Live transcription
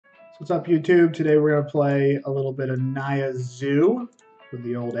What's up, YouTube? Today we're going to play a little bit of Naya Zoo with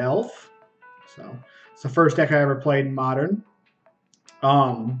the old elf. So it's the first deck I ever played in Modern.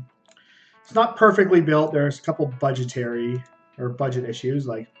 It's not perfectly built. There's a couple budgetary or budget issues.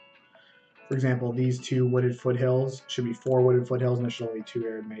 Like, for example, these two Wooded Foothills should be 4 Wooded Foothills, and there should only be 2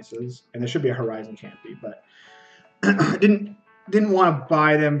 Arid Mesas. And there should be a Horizon Canopy, but I didn't want to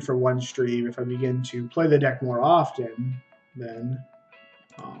buy them for one stream. If I begin to play the deck more often, then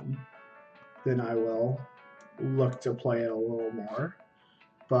I will look to play it a little more.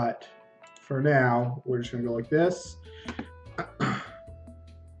 But for now, we're just gonna go like this.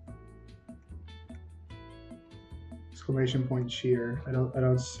 Exclamation point cheer. I don't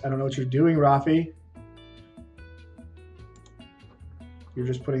know what you're doing, Rafi. You're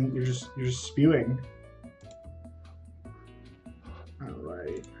just spewing. All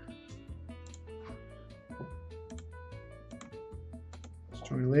right. Let's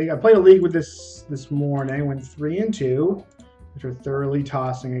join a league. I played a league with this morning. Went 3-2 after thoroughly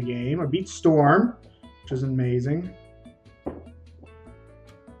tossing a game. I beat Storm, which is amazing.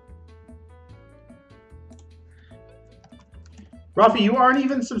 Rafi, you aren't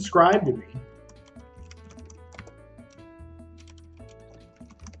even subscribed to me.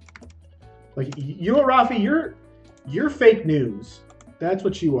 Like, you know what, Rafi? You're fake news. That's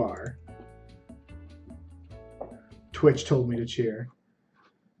what you are. Twitch told me to cheer.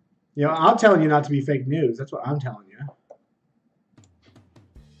 You know, I'm telling you not to be fake news. That's what I'm telling you.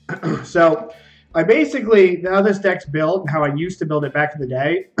 So, I basically, how this deck's built, and how I used to build it back in the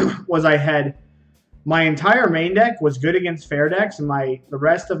day, was I had my entire main deck was good against fair decks, and the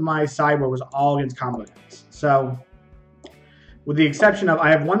rest of my sideboard was all against combo decks. So, with the exception of, I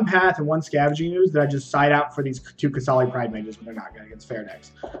have 1 Path and 1 Scavenging Ooze that I just side out for these 2 Qasali Pridemages when they're not good against fair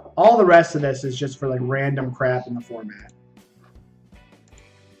decks. All the rest of this is just for like random crap in the format.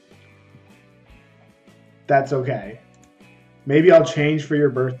 That's okay. Maybe I'll change for your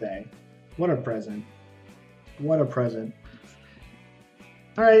birthday. What a present. What a present.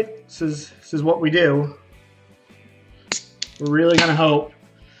 Alright, this is what we do. We're really gonna hope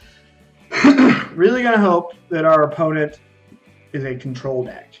that our opponent is a control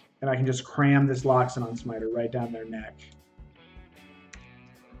deck, and I can just cram this Loxodon Smiter right down their neck.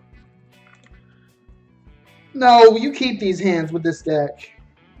 No, you keep these hands with this deck.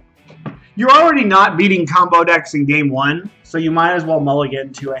 You're already not beating combo decks in game 1, so you might as well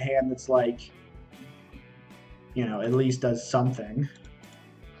mulligan to a hand that's like, you know, at least does something.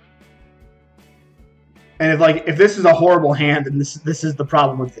 And if this is a horrible hand, then this is the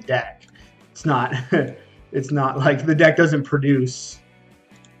problem with the deck. It's not it's not like the deck doesn't produce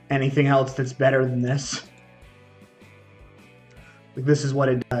anything else that's better than this. Like, this is what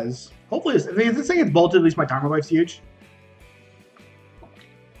it does. Hopefully, if this thing gets bolted, at least my Tarmogoyf's huge.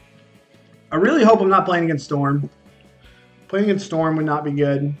 I really hope I'm not playing against Storm. Playing against Storm would not be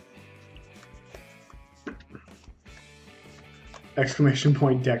good. Exclamation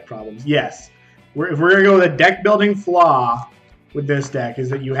point deck problems. Yes. If we're going to go with a deck building flaw with this deck, is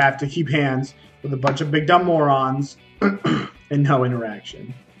that you have to keep hands with a bunch of big dumb morons and no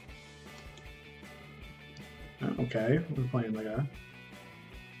interaction. Okay, we're playing like a...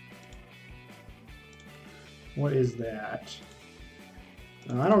 What is that?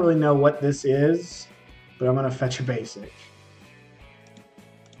 I don't really know what this is, but I'm going to fetch a basic.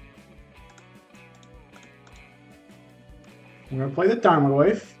 I'm going to play the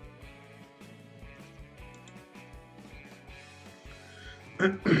Tarmogoyf.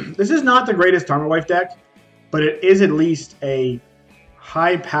 This is not the greatest Tarmogoyf deck, but it is at least a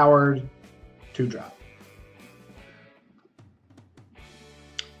high-powered 2-drop.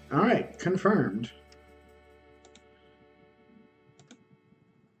 Alright, confirmed.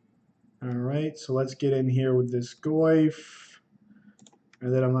 Alright, so let's get in here with this Goyf.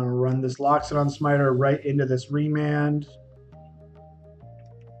 And then I'm going to run this Loxodon Smiter right into this remand.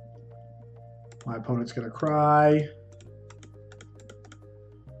 My opponent's going to cry.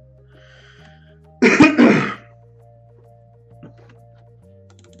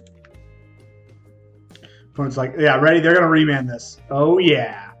 Opponent's like, yeah, ready? They're going to remand this. Oh,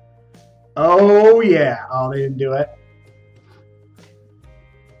 yeah. Oh, yeah. Oh, they didn't do it.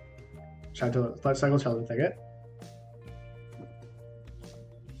 Shout out to Life Cycle Shelter Ticket.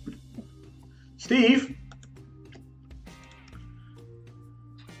 Steve.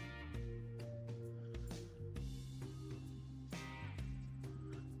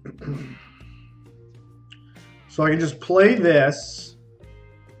 So I can just play this.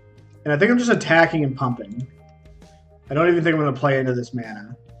 And I think I'm just attacking and pumping. I don't even think I'm going to play into this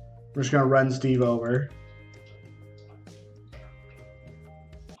mana. I'm just going to run Steve over.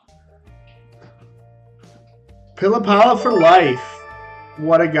 Pillapala for life.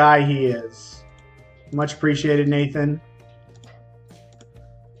 What a guy he is. Much appreciated, Nathan.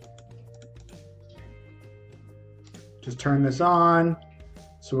 Just turn this on.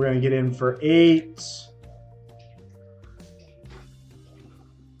 So we're going to get in for 8.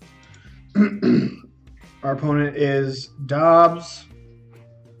 Our opponent is Dobbs.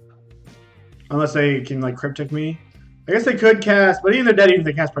 Unless they can, like, cryptic me. I guess they could cast, but even they're dead even if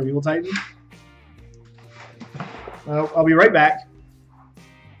they cast Primeval Titan. I'll be right back.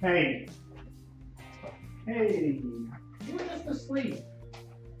 Hey. Hey. You were just asleep.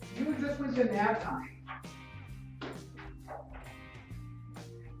 You were just went to nap time.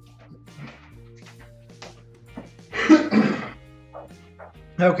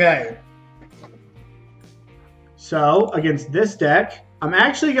 Okay. So, against this deck, I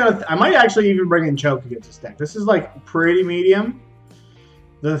might actually even bring in Choke against this deck. This is, like, pretty medium.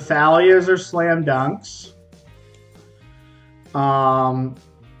 The Thalias are slam dunks. The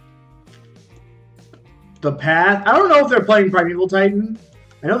Path, I don't know if they're playing Primeval Titan.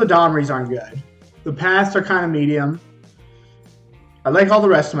 I know the Domris aren't good. The Paths are kind of medium. I like all the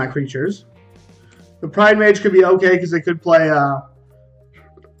rest of my creatures. The Pridemage could be okay because they could play,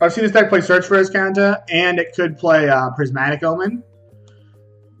 I've seen this deck play Search for Escanta, and it could play Prismatic Omen.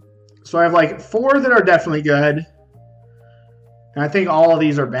 So I have like 4 that are definitely good. And I think all of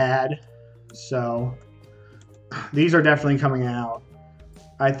these are bad. So these are definitely coming out.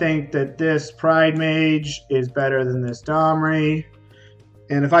 I think that this Pridemage is better than this Domri.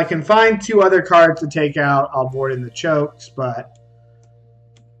 And if I can find 2 other cards to take out, I'll board in the Chokes, but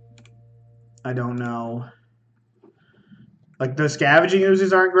I don't know. Like, the Scavenging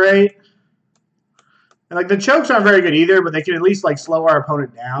Oozes aren't great. And, like, the Chokes aren't very good either, but they can at least, like, slow our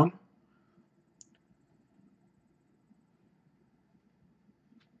opponent down.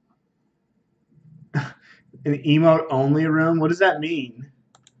 An emote-only room? What does that mean,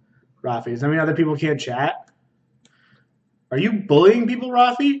 Rafi? Does that mean other people can't chat? Are you bullying people,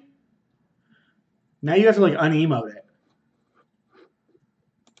 Rafi? Now you have to, like, un-emote it.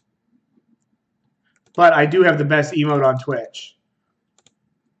 But I do have the best emote on Twitch,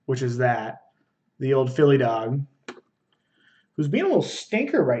 which is that. The old Philly dog, who's being a little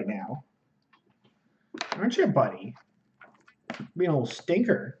stinker right now. Aren't you, buddy? Being a little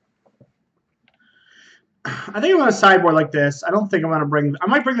stinker. I think I'm going to sideboard like this. I don't think I'm going to bring... I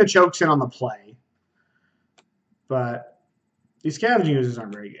might bring the Chokes in on the play. But these Scavenging Oozes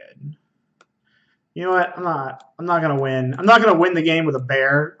aren't very good. You know what? I'm not going to win. I'm not going to win the game with a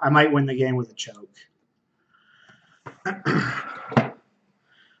bear. I might win the game with a Choke.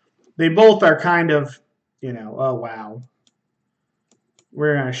 They both are kind of, you know, oh, wow.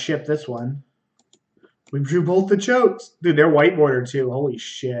 We're going to ship this one. We drew both the Chokes. Dude, they're white border too. Holy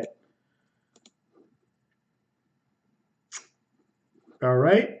shit. All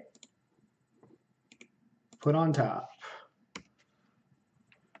right. Put on top.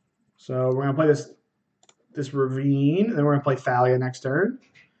 So we're going to play this Ravine, and then we're going to play Thalia next turn.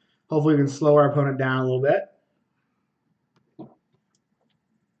 Hopefully we can slow our opponent down a little bit.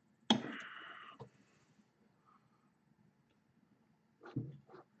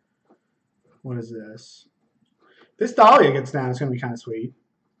 What is this? This Thalia gets down. It's going to be kind of sweet.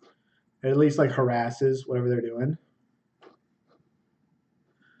 It at least, like, harasses whatever they're doing.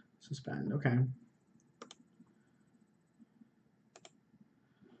 Suspend. Okay.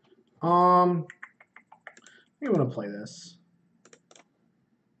 I think I want to play this.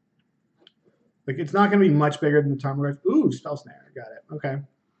 Like, it's not going to be much bigger than the Tarmogoyf. Ooh, Spell Snare. Got it. Okay.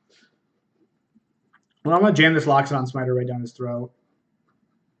 Well, I'm going to jam this Loxodon Smiter right down his throat.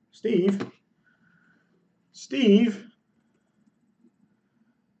 Steve. Steve.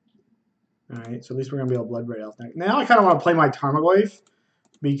 All right, so at least we're going to be able to Bloodbraid Elf next. Now I kind of want to play my Tarmogoyf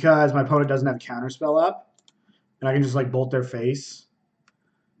because my opponent doesn't have Counterspell up. And I can just, like, bolt their face.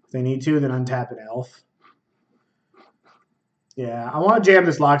 If they need to, then untap an Elf. Yeah, I want to jam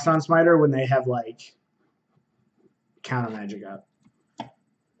this Loxodon Smiter when they have, like, counter magic up.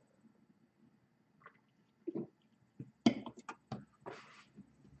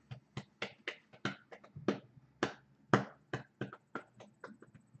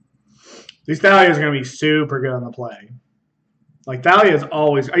 These Thalias are going to be super good on the play. Like, Thalia is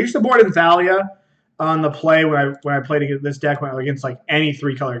always... I used to board in Thalia on the play when I played against this deck against, like, any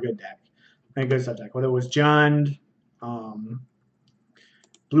 3-color good deck. Any good set deck. Whether it was Jund,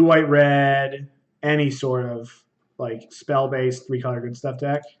 blue, white, red, any sort of, like, spell-based 3-color good stuff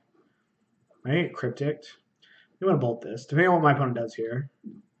deck. Right? Cryptic. You want to bolt this, depending on what my opponent does here.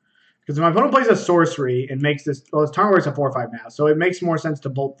 Because if my opponent plays a sorcery and makes this... Well, his Tarmogoyf's a 4/5 now, so it makes more sense to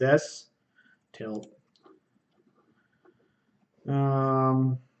bolt this. Tilt.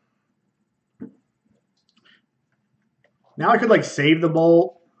 Now I could like save the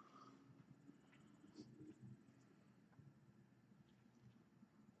bolt.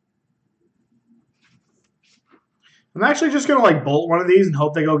 I'm actually just gonna like bolt one of these and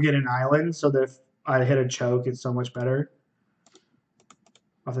hope they go get an island so that if I hit a choke, it's so much better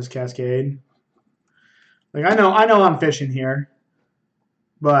off this cascade. Like I know I'm fishing here,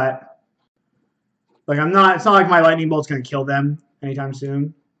 but like I'm not. It's not like my lightning bolt's gonna kill them anytime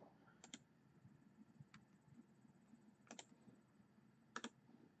soon.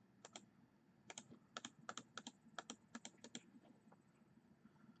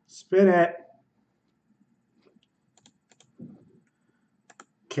 Spin it.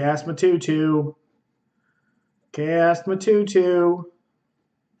 Cast my 2/2. Cast my 2/2.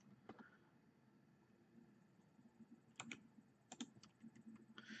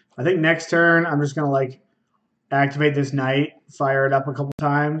 I think next turn I'm just gonna like activate this knight, fire it up a couple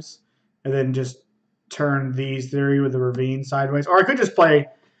times, and then just turn these 3 with the ravine sideways. Or I could just play.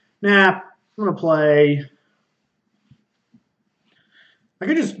 Nah, I'm gonna play. I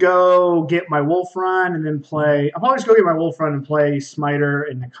could just go get my Wolf Run and then play. I'll probably just go get my Wolf Run and play Smiter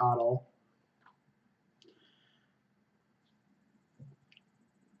and Nacatl.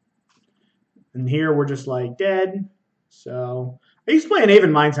 And here we're just like dead. So I used to play an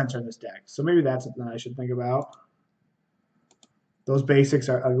Aven Mind Sensor in this deck, so maybe that's something I should think about. Those basics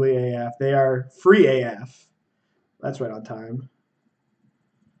are ugly AF. They are free AF. That's right on time.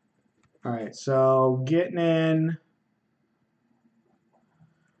 All right, so getting in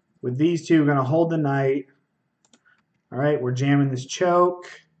with these two, we're going to hold the knight. All right, we're jamming this choke.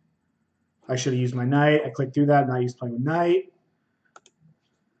 I should have used my knight. I clicked through that, not used playing with knight.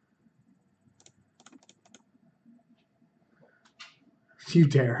 You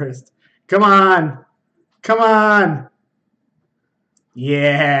terrorist. Come on. Come on.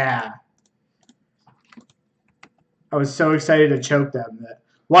 Yeah. I was so excited to choke them.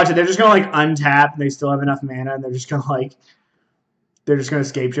 Watch it. They're just going to like untap and they still have enough mana and they're just going to like, they're just going to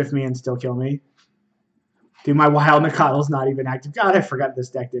scape shift me and still kill me. Dude, my Wild Nacatl's not even active. God, I forgot this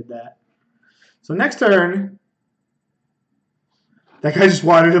deck did that. So next turn, that guy just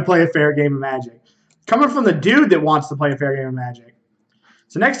wanted to play a fair game of Magic. Coming from the dude that wants to play a fair game of Magic.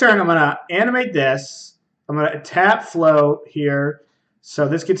 So next turn, I'm going to animate this. I'm going to tap float here. So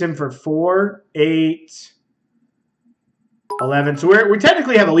this gets him for 4, 8, 11. So we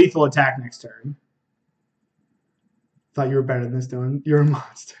technically have a lethal attack next turn. Thought you were better than this, Dylan. You're a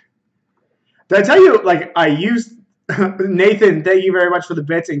monster. Did I tell you, like, I used... Nathan, thank you very much for the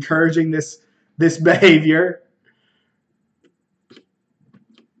bits encouraging this behavior.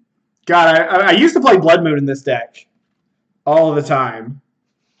 God, I used to play Blood Moon in this deck all the time.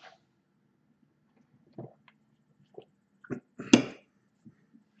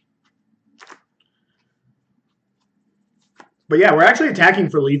 But yeah, we're actually attacking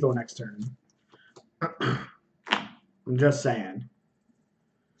for lethal next turn. I'm just saying.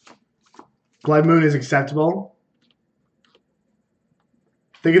 Blood Moon is acceptable.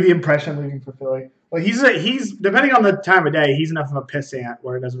 Think of the impression I'm leaving for Philly. Well, he's depending on the time of day, he's enough of a pissant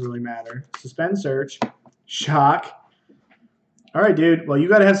where it doesn't really matter. Suspend search. Shock. All right, dude. Well, you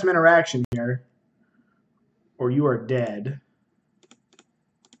got to have some interaction here, or you are dead.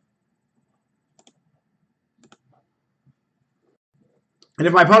 And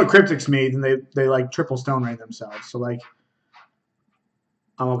if my opponent cryptics me, then they like triple stone rain themselves. So like,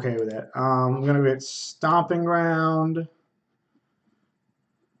 I'm okay with it. I'm gonna get Stomping Ground.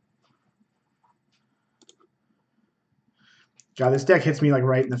 God, this deck hits me like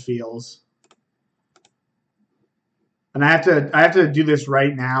right in the feels. And I have to do this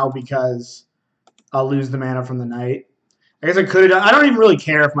right now because I'll lose the mana from the night. I guess I could have. I don't even really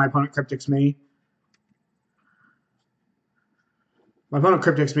care if my opponent cryptics me. My opponent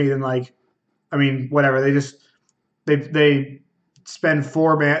cryptics me, then like, I mean, whatever. They spend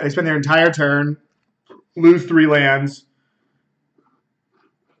 4 mana. They spend their entire turn, lose 3 lands.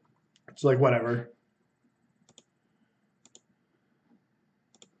 It's like whatever.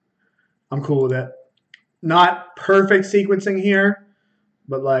 I'm cool with it. Not perfect sequencing here,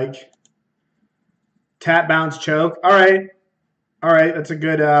 but like tap, bounce, choke. All right. That's a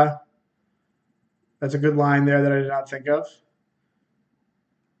good line there that I did not think of.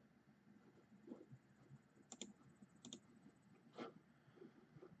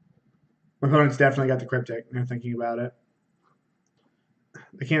 My opponent's definitely got the cryptic. They're thinking about it.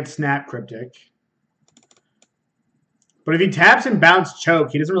 They can't snap cryptic. But if he taps and bounce choke,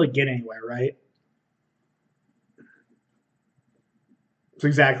 he doesn't really get anywhere, right? That's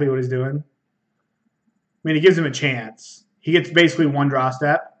exactly what he's doing. I mean, it gives him a chance. He gets basically one draw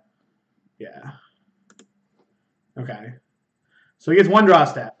step. Yeah. Okay. So he gets one draw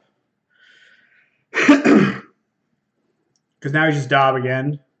step. Because now he's just Dob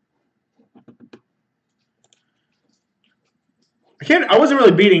again. I wasn't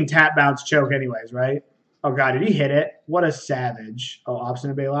really beating tap, bounce, choke anyways, right? Oh god, did he hit it? What a savage. Oh,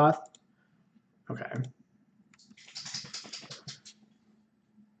 Obstinate Baloth. Okay.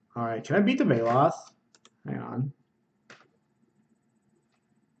 Alright, can I beat the Baloth? Hang on.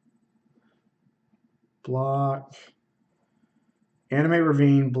 Block. Animate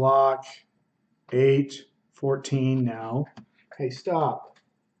Ravine, block. 8, 14 now. Hey, stop.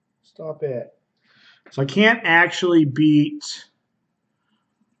 Stop it. So I can't actually beat...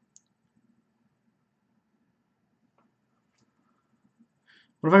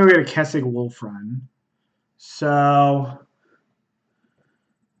 What if I go get a Kessig Wolf Run? So...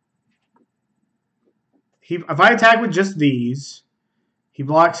 if I attack with just these, he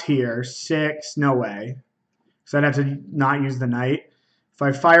blocks here. 6, no way. So I'd have to not use the Knight. If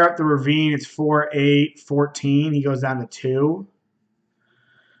I fire up the Ravine, it's 4, 8, 14. He goes down to 2.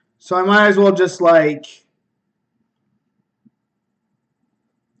 So I might as well just like...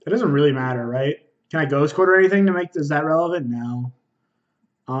 It doesn't really matter, right? Can I Ghost Court or anything to make... Is that relevant? No.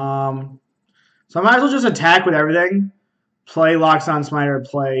 So I might as well just attack with everything. Play Loxodon Smiter,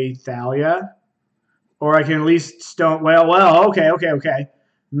 play Thalia. Or I can at least stone... Well, okay.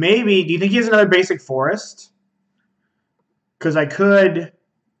 Maybe... Do you think he has another basic forest? Because I could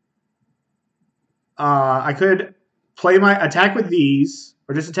play my attack with these,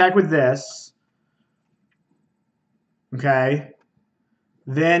 or just attack with this. Okay.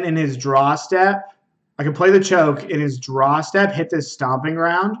 Then in his draw step, I can play the choke. In his draw step, hit this Stomping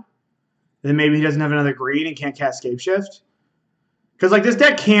Ground. Then maybe he doesn't have another green and can't cast Scapeshift. Because like this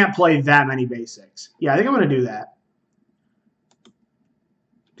deck can't play that many basics. Yeah, I think I'm going to do that.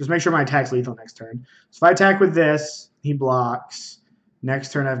 Just make sure my attack's lethal next turn. So if I attack with this, he blocks.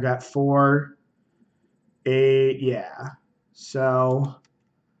 Next turn I've got 4, 8, yeah. So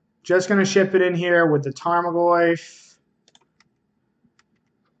just going to ship it in here with the Tarmogoyf.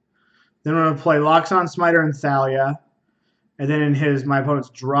 Then I'm going to play Loxodon Smiter and Thalia. And then in my opponent's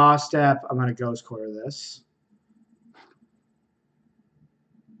draw step, I'm going to Ghost Quarter this.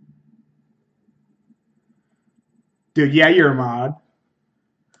 Dude, yeah, you're a mod.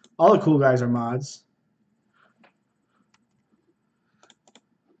 All the cool guys are mods.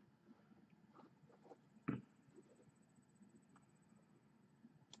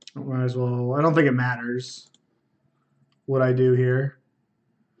 Might as well. I don't think it matters what I do here.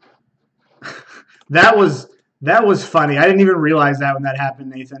 That was funny. I didn't even realize that when that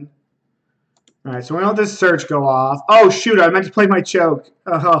happened, Nathan. All right, so we let this search go off. Oh, shoot, I meant to play my choke.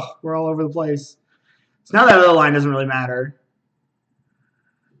 Oh, we're all over the place. So now that other line doesn't really matter.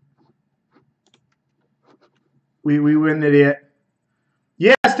 We win, an idiot.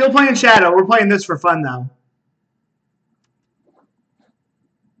 Yeah, still playing Shadow. We're playing this for fun, though.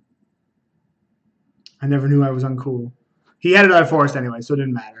 I never knew I was uncool. He had another forest anyway, so it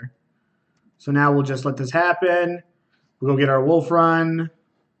didn't matter. So now we'll just let this happen. We'll go get our Wolf Run.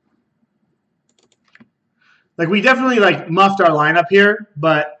 Like we definitely like muffed our lineup here,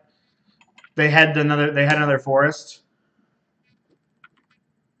 but they had another forest.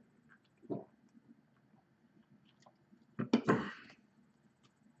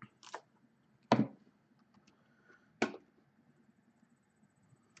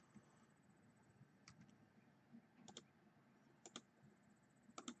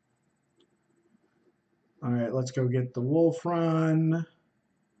 All right, let's go get the Wolf Run.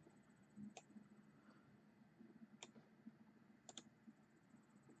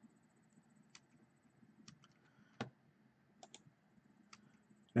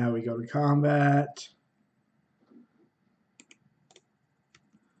 Now we go to combat.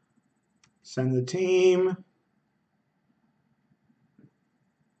 Send the team.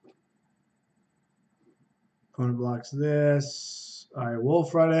 Opponent blocks this. I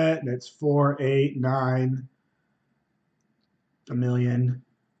Wolf Run it, and it's 4, 8, 9. A million.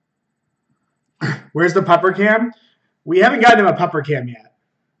 Where's the pupper cam? We haven't gotten him a pupper cam yet.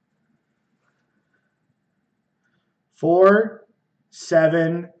 4,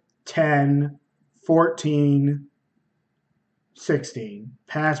 7, 10, 14, 16.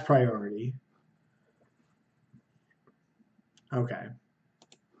 Pass priority. Okay.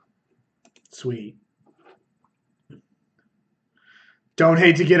 Sweet. Don't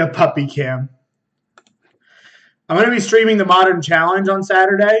hate to get a puppy cam. I'm going to be streaming the Modern Challenge on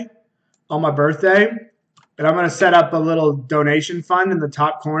Saturday on my birthday. And I'm going to set up a little donation fund in the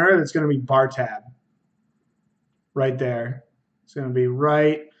top corner that's going to be bar tab. right there. It's going to be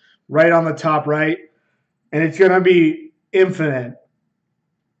right on the top right. And it's going to be infinite.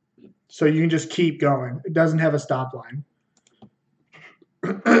 So you can just keep going. It doesn't have a stop line.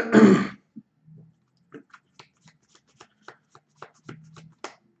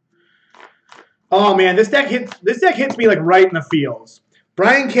 Oh man, this deck hits me like right in the feels.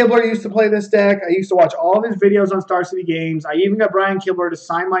 Brian Kibler used to play this deck. I used to watch all of his videos on Star City Games. I even got Brian Kibler to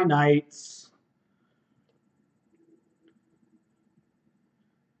sign my Knights.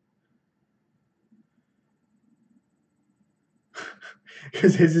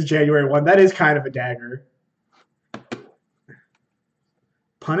 Because his is January 1. That is kind of a dagger.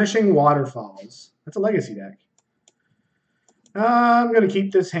 Punishing Waterfalls. That's a legacy deck. I'm going to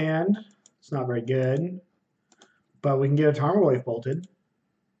keep this hand. It's not very good. But we can get a Tarmogoyf bolted.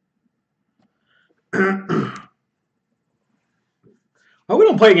 Oh, we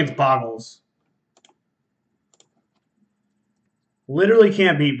don't play against Boggles. Literally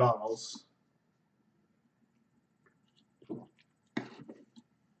can't beat Boggles.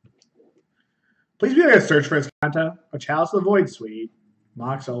 Please be like a Search for Escanta, a Chalice of the Void Suite,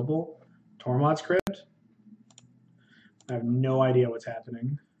 Mox Opal, Tormod's Crypt. I have no idea what's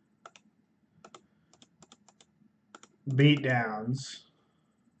happening. Beatdowns.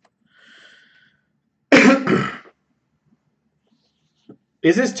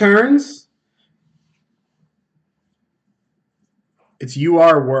 Is this turns? It's you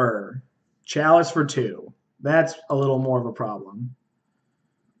are were. Chalice for 2. That's a little more of a problem.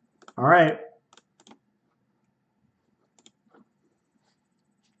 All right.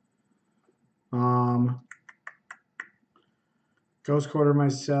 Ghost Quarter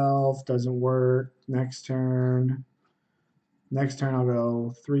myself. Doesn't work. Next turn. Next turn I'll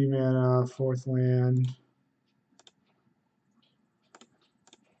go 3 mana, 4th land.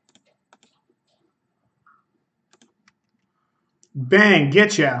 Bang,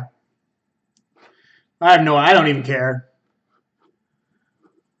 getcha. I don't even care.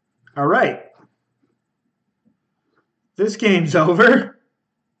 All right. This game's over.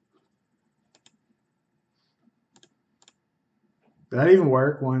 Does that even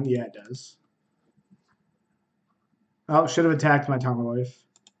work? One? Yeah, it does. Oh, should have attacked my Tarmogoyf.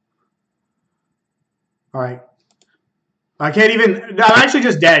 All right. I can't even... I'm actually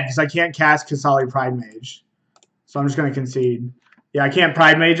just dead because I can't cast Qasali Pridemage. So I'm just going to concede. Yeah, I can't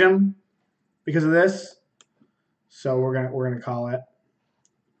Pridemage him because of this. So we're gonna call it.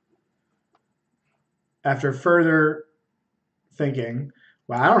 After further thinking,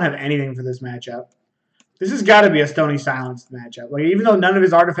 wow, I don't have anything for this matchup. This has got to be a Stony Silence matchup. Like, even though none of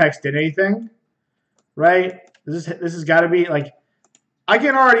his artifacts did anything, right? This has got to be like, I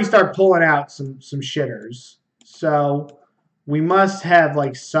can already start pulling out some shitters. So we must have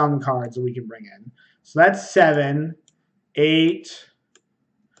like some cards that we can bring in. So that's 7, 8.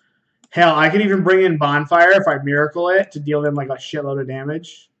 Hell, I could even bring in Bonfire if I miracle it to deal them like a shitload of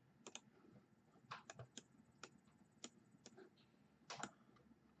damage.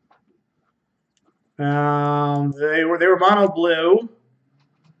 They were mono blue.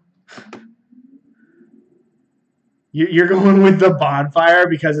 You're going with the Bonfire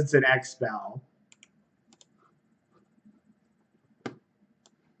because it's an X spell.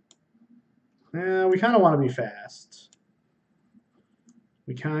 We kind of want to be fast.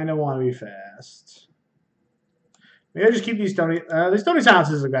 Maybe I just keep these Stony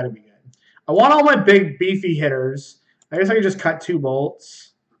Silences have got to be good. I want all my big beefy hitters. I guess I could just cut 2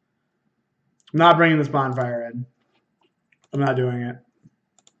 bolts. I'm not bringing this Bonfire in. I'm not doing it.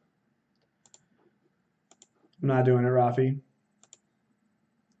 I'm not doing it, Rafi.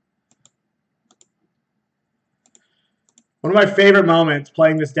 One of my favorite moments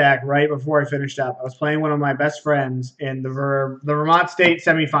playing this deck right before I finished up, I was playing one of my best friends in the Vermont State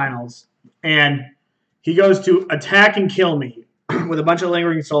semifinals, and he goes to attack and kill me with a bunch of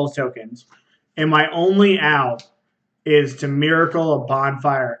Lingering Souls tokens, and my only out is to miracle a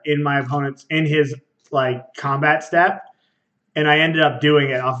Bonfire in my opponent's, in his like combat step, and I ended up doing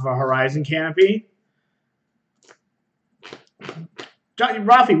it off of a Horizon Canopy.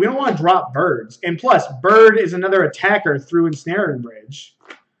 Rafi, we don't want to drop birds. And plus, bird is another attacker through Ensnaring Bridge.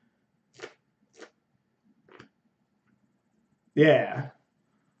 Yeah.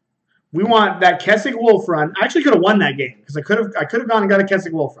 We want that Kessig Wolf Run. I actually could have won that game because I could have gone and got a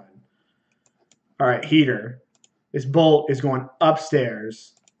Kessig Wolf Run. All right, Heater. This bolt is going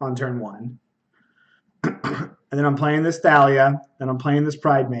upstairs on turn 1. And then I'm playing this Thalia, then I'm playing this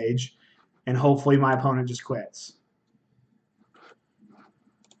Pridemage, and hopefully my opponent just quits.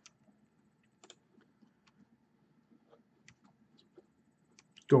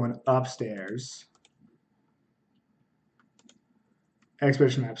 Going upstairs.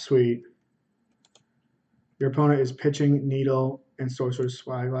 Expedition map, sweet. Your opponent is pitching Needle and Sorcerer's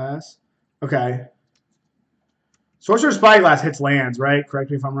Spyglass. Okay. Sorcerer's Spyglass hits lands, right?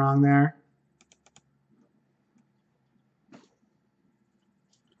 Correct me if I'm wrong there.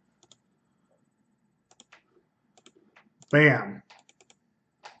 Bam.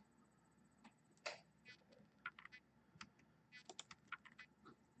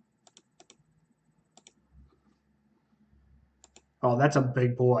 Oh, that's a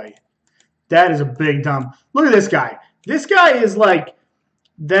big boy. That is a big dump. Look at this guy. This guy is like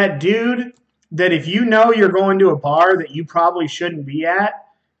that dude that if you know you're going to a bar that you probably shouldn't be at,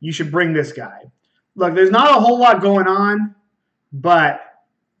 you should bring this guy. Look, there's not a whole lot going on, but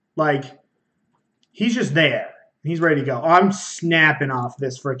like he's just there. He's ready to go. Oh, I'm snapping off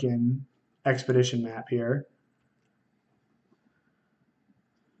this freaking expedition map here.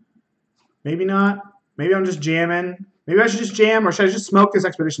 Maybe not. Maybe I'm just jamming. Maybe I should just jam, or should I just smoke this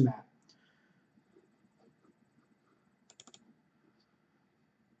expedition map?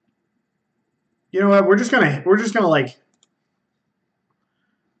 You know what? We're just gonna like.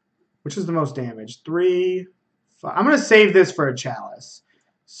 Which is the most damage? 3, 5. I'm gonna save this for a chalice.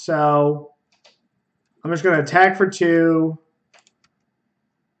 So I'm just gonna attack for 2,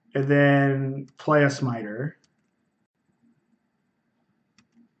 and then play a smiter.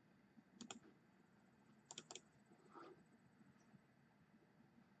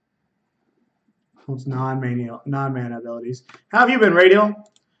 It's non-mana abilities. How have you been, Radial?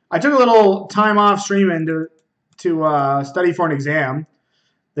 I took a little time off streaming to study for an exam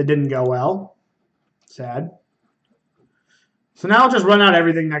that didn't go well. Sad. So now I'll just run out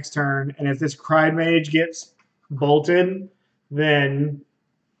everything next turn, and if this Pridemage gets bolted, then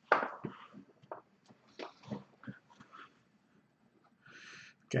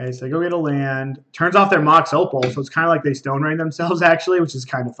okay, so they go get a land. Turns off their Mox Opal, so it's kind of like they Stone Rain themselves, actually, which is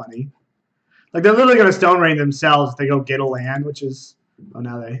kind of funny. Like, they're literally going to Stone Rain themselves if they go get a land, which is... Oh,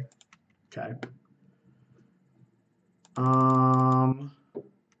 now they... Okay.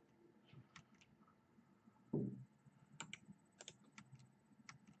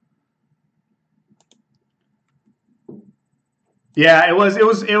 Yeah, it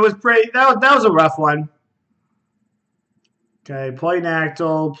was pretty... That was a rough one. Okay, play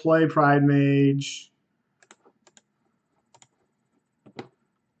Nacatl, play Pridemage.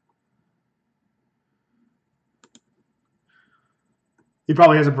 He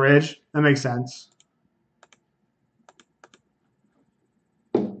probably has a bridge. That makes sense.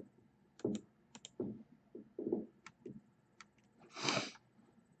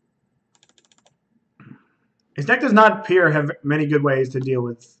 His deck does not appear to have many good ways to deal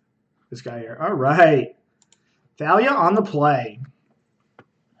with this guy here. All right. Thalia on the play.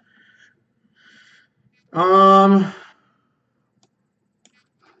 I'm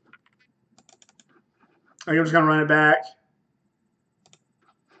just going to run it back.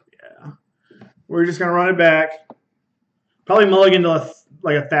 Yeah. We're just going to run it back. Probably mulligan to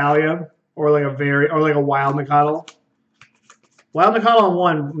like a Thalia or like a Wild Nacatl. Wild Nacatl on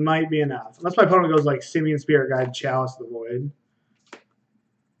 1 might be enough. Unless my opponent goes like Simian Spirit Guide, Chalice the Void.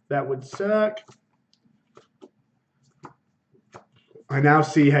 That would suck. I now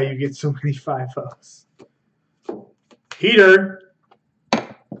see how you get so many 5-0s. Heater.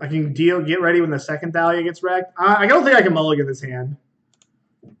 I can get ready when the second Thalia gets wrecked. I don't think I can mulligan this hand.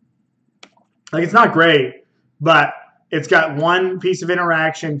 Like, it's not great, but it's got 1 piece of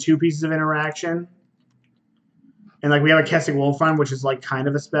interaction, 2 pieces of interaction. And, like, we have a Kessig Wolf Run, which is, like, kind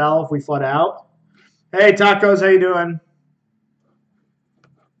of a spell if we flood out. Hey, Tacos, how you doing?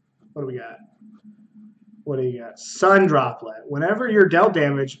 What do we got? What do you got? Sun Droplet. Whenever you're dealt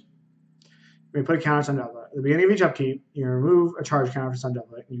damage, you may put a counter on Sun Droplet. At the beginning of each upkeep, you remove a charge counter for Sun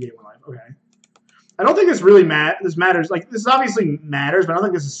Droplet, and you gain 1 life. Okay. I don't think this really matters. Like, this obviously matters, but I don't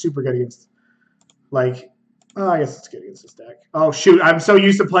think this is super good against, like, oh, I guess it's good against this deck. Oh, shoot. I'm so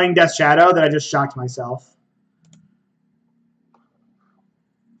used to playing Death Shadow that I just shocked myself.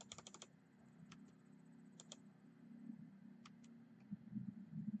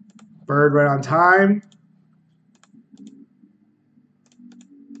 Bird right on time.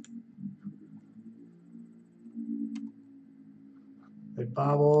 They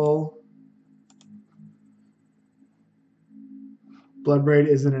bobble. Bloodbraid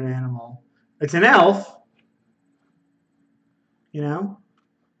isn't an animal. It's an elf. You know?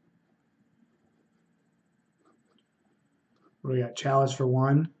 What do we got? Chalice for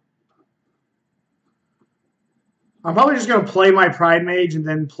 1. I'm probably just going to play my Pridemage and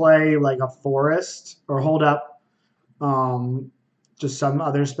then play like a Forest or hold up just some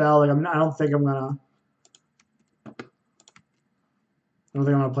other spell. Like I don't think I'm going to... I don't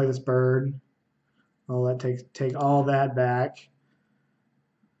think I'm going to play this bird. I'll take all that back.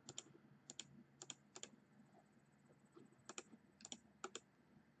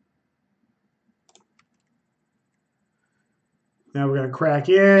 Now we're going to crack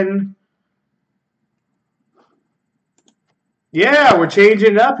in. Yeah, we're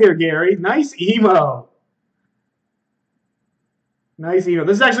changing it up here, Gary. Nice emo. Nice emo.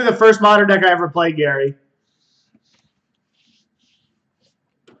 This is actually the first modern deck I ever played, Gary.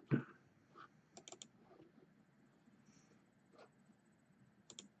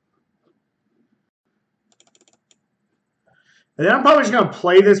 And then I'm probably just going to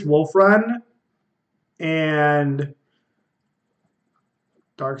play this Wolf Run and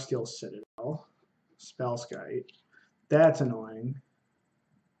Darksteel Citadel. Spellskite. That's annoying.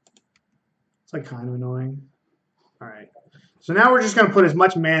 It's like kind of annoying. All right. So now we're just going to put as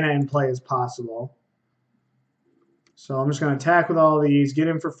much mana in play as possible. So I'm just going to attack with all these, get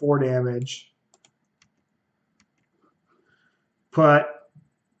in for 4 damage. Put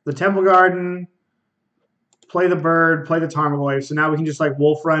the Temple Garden, play the bird, play the Tarmogoyf. So now we can just like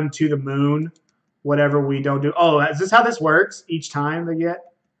Wolf Run to the moon, whatever we don't do. Oh, is this how this works? Each time they get?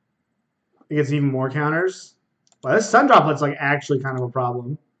 It gets even more counters. Well, this Sun Droplet's like actually kind of a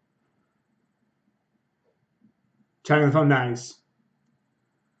problem. Chatting on the phone, nice.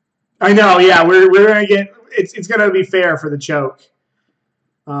 I know, yeah, we're gonna get it's gonna be fair for the choke.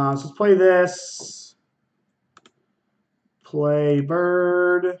 So let's play this. Play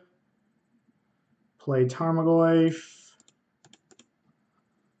bird. Play Tarmogoyf.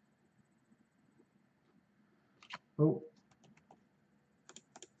 Oh.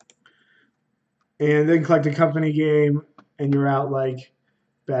 And then collect a company game, and you're out like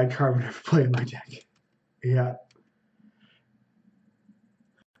bad card whenever I play in my deck. Yeah.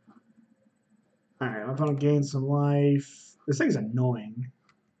 Alright, my opponent gains some life. This thing's annoying.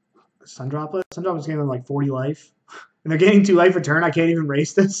 Sun Droplet? Sun Droplet's gaining like 40 life. And they're gaining 2 life a turn. I can't even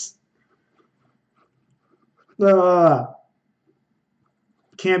race this. Can't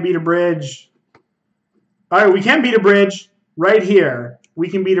beat a bridge. Alright, we can beat a bridge. Right here. We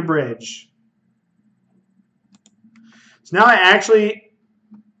can beat a bridge. So now I actually...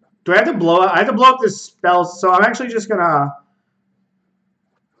 Do I have to blow up? I have to blow up this spell. So I'm actually just going to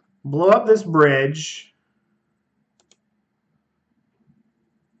blow up this bridge.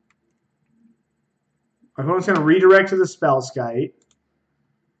 My opponent's going to redirect to the Spellskite.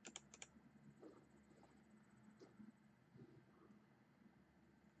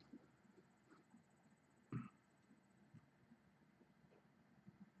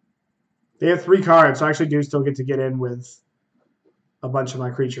 They have 3 cards, so I actually do still get to get in with a bunch of my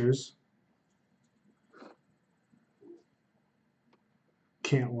creatures.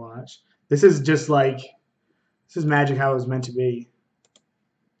 Can't watch. This is just like, this is Magic how it was meant to be.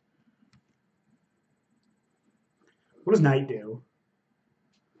 What does Knight do?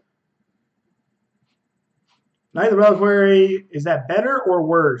 Knight of the Reliquary, is that better or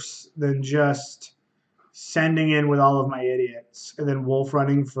worse than just sending in with all of my idiots and then Wolf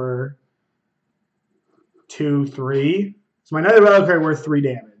Running for 2, 3? So my Knight of the Reliquary worth 3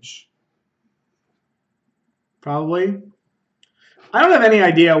 damage. Probably. I don't have any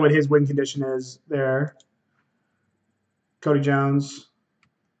idea what his win condition is there. Cody Jones.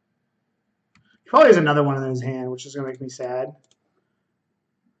 He probably has another one in his hand, which is going to make me sad.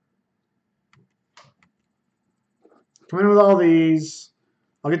 Come in with all these.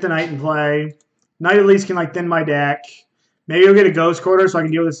 I'll get the Knight in play. Knight at least can like thin my deck. Maybe I'll get a Ghost Quarter so I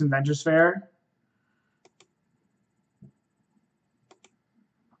can deal with this Inventor's Fair.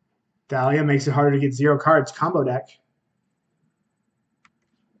 Thalia makes it harder to get 0 cards. Combo deck.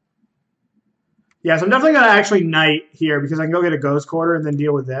 Yeah, so I'm definitely going to actually Knight here because I can go get a Ghost Quarter and then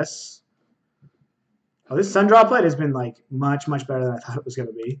deal with this. Oh, this Sun Droplet has been like much, much better than I thought it was going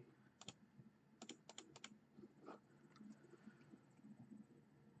to be.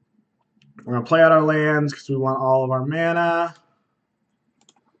 We're going to play out our lands because we want all of our mana.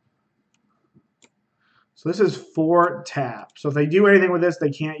 So this is 4 tap. So if they do anything with this, they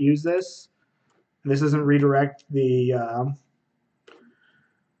can't use this. This doesn't redirect the...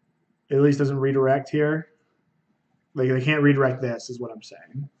 It at least doesn't redirect here. Like they can't redirect this, is what I'm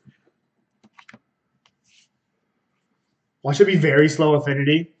saying. Well, it should be very slow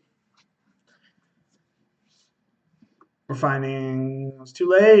affinity. We're finding it's too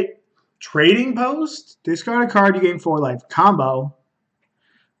late. Trading Post. Discard a card, you gain 4 life. Combo.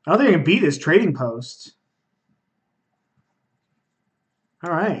 I don't think I can beat this Trading Post.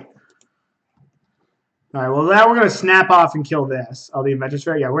 All right. All right, well, now we're going to snap off and kill this. Oh, the Inventor's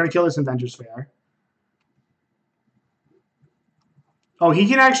Fair? Yeah, we're going to kill this Inventor's Fair. Oh, he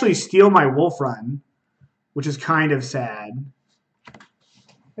can actually steal my Wolf Run, which is kind of sad.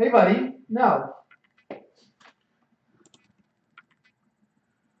 Hey, buddy. No.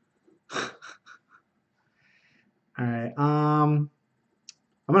 All right. I'm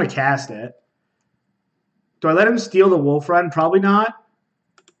gonna cast it. Do I let him steal the Wolf Run? Probably not.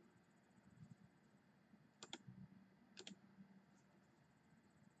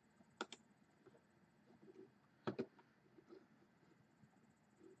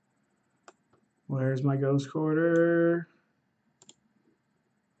 Where's my Ghost Quarter?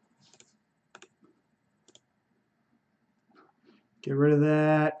 Get rid of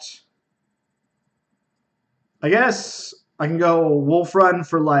that. I guess I can go Wolf Run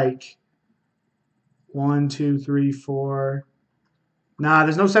for like 1, 2, 3, 4. Nah,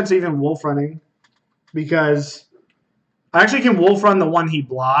 there's no sense of even Wolf Running because I actually can Wolf Run the one he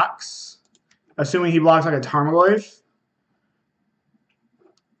blocks, assuming he blocks like a Tarmogoyf.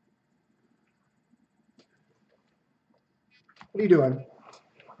 What are you doing?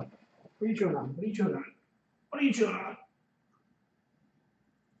 What are you chewing on? What are you chewing on? What are you chewing on?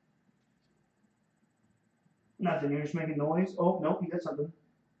 Nothing. You're just making noise. Oh, nope, you got something.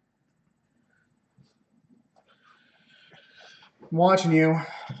 I'm watching you.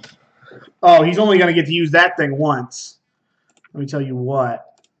 Oh, he's only going to get to use that thing once. Let me tell you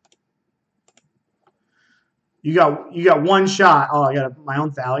what. You got one shot. Oh, I got my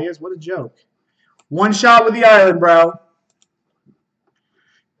own Thalias? What a joke. One shot with the island, bro.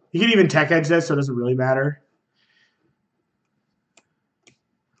 You can even tech edge this, so it doesn't really matter.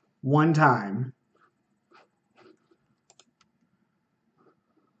 One time.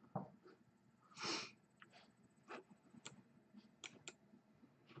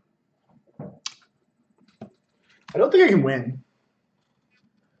 I don't think I can win.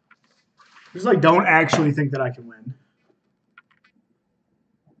 I just like don't actually think that I can win.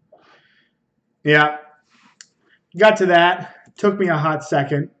 Yeah. Got to that. Took me a hot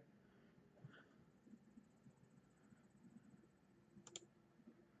second.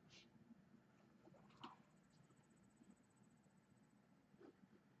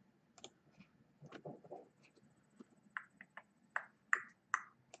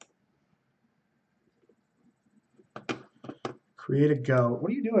 Create a goat.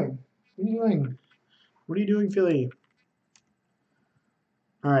 What are you doing? What are you doing? What are you doing, Philly?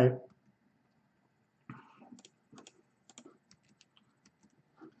 All right.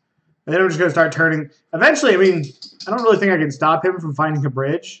 And then I'm just going to start turning. Eventually, I mean, I don't really think I can stop him from finding a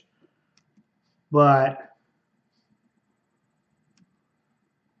bridge. But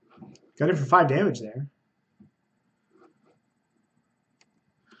got him for 5 damage there.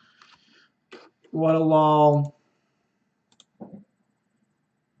 What a lol.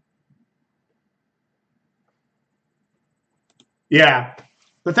 Yeah.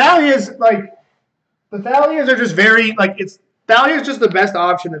 The Thalias, like, the Thalias are just very, like, Thalia is just the best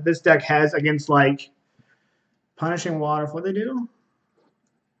option that this deck has against, like, Punishing Water. What they do?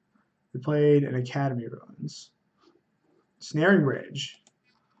 We played an Academy Ruins. Snaring Bridge.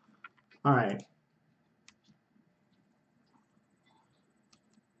 All right.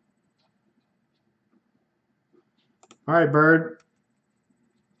 All right, Bird.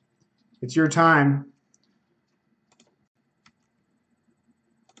 It's your time.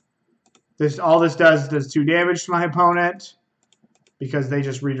 All this does 2 damage to my opponent because they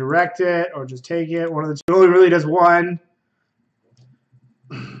just redirect it or just take it. One of the two. It only really does 1.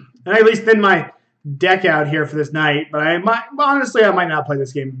 And I at least thin my deck out here for this night, but honestly I might not play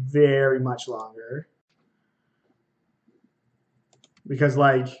this game very much longer. Because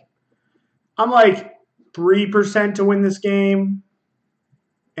like I'm like 3% to win this game,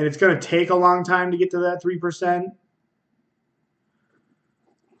 and it's gonna take a long time to get to that 3%.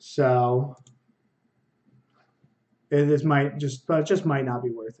 So this might just might not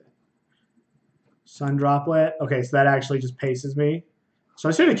be worth it. Sun Droplet. Okay, so that actually just paces me. So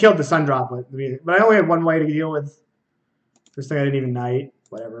I should have killed the Sun Droplet, but I only had one way to deal with this thing. I didn't even knight.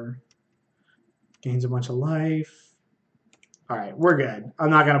 Whatever. Gains a bunch of life. All right, we're good.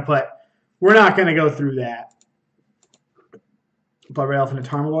 We're not gonna go through that. Bloodbraid Elf and a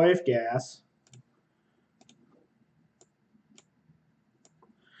Tarmogoyf. Gas.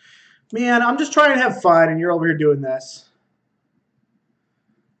 Man, I'm just trying to have fun, and you're over here doing this.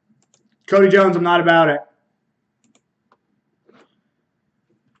 Cody Jones, I'm not about it.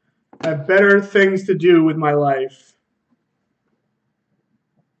 I have better things to do with my life.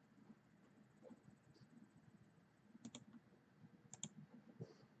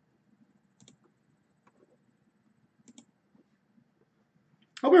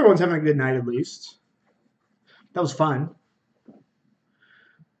 Hope everyone's having a good night at least. That was fun.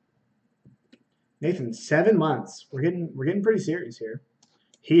 Nathan, 7 months. We're getting pretty serious here.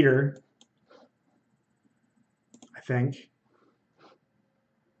 Heater, I think.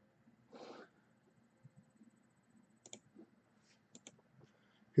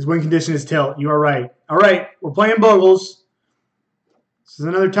 His win condition is tilt. You are right. All right, we're playing Bogles. This is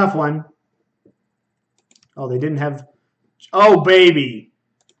another tough one. Oh, they didn't have... Oh, baby.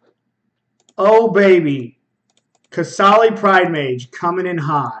 Oh, baby. Qasali Pridemage coming in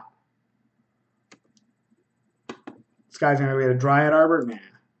hot. This guy's going to get a Dryad Arbor? Nah.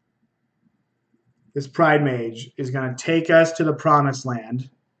 This Pridemage is going to take us to the promised land.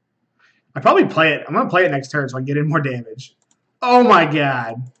 I probably play it. I'm going to play it next turn so I can get in more damage. Oh, my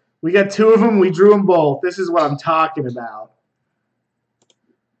God. We got 2 of them. We drew them both. This is what I'm talking about.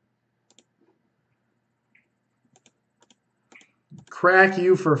 Crack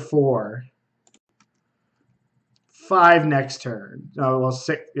you for 4. 5 next turn. Oh, well,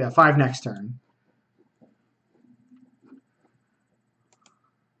 6. Yeah, 5 next turn.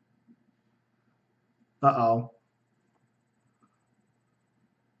 Uh-oh.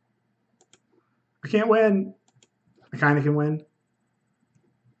 I can't win. I kind of can win.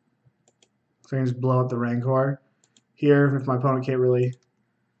 So I can just blow up the Rancor here if my opponent can't really...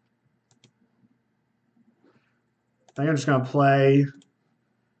 I think I'm just going to play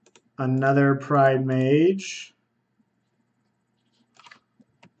another Pridemage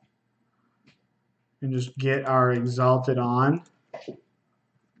and just get our Exalted on.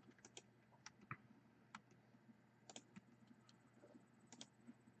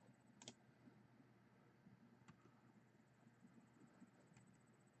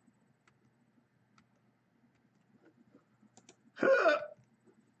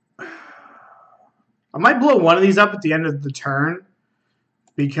 I might blow one of these up at the end of the turn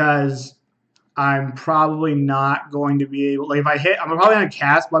because I'm probably not going to be able... Like, if I hit... I'm probably going to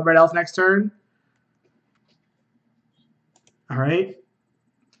cast Bloodbraid Elf next turn. All right.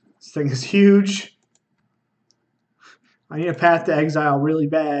 This thing is huge. I need a path to exile really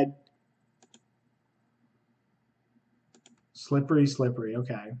bad. Slippery, slippery.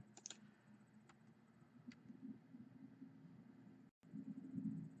 Okay.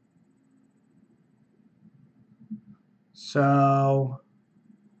 So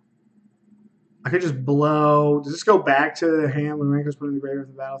I could just blow. Does this go back to the hand when Rancor's put in the graveyard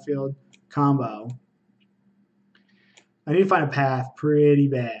of the battlefield? Combo. I need to find a path pretty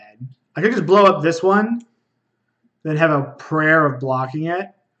bad. I could just blow up this one, then have a prayer of blocking it.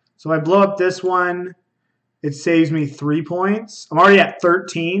 So if I blow up this one, it saves me 3 points. I'm already at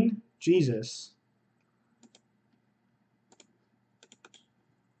 13. Jesus.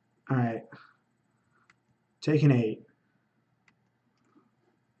 All right. Take an 8.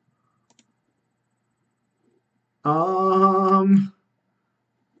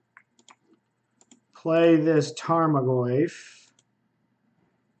 Play this Tarmogoyf.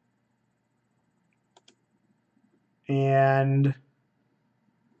 And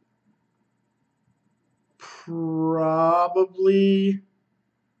probably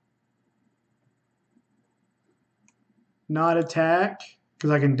not attack because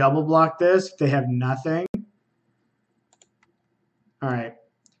I can double block this if they have nothing. All right.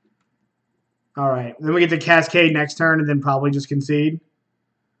 All right. Then we get to Cascade next turn and then probably just concede.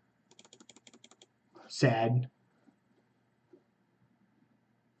 Sad.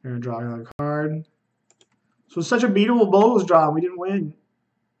 We're going to draw another card. So it's such a beatable Bogles draw. We didn't win.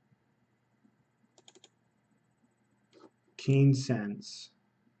 Keen sense.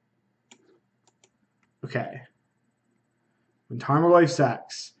 Okay. When Tarmogoyf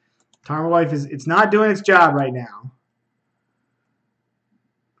sucks. Tarmogoyf is, it's not doing its job right now.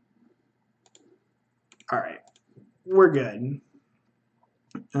 All right. We're good.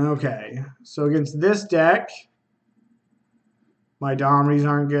 Okay. So against this deck, my Domris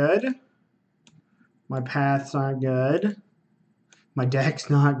aren't good. My paths aren't good. My deck's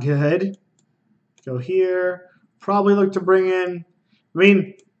not good. Go here. Probably look to bring in... I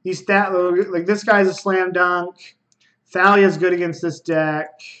mean, these stat... Like, this guy's a slam dunk. Thalia's good against this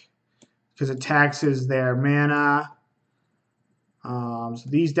deck because it taxes their mana. So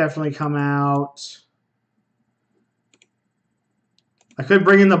these definitely come out. I could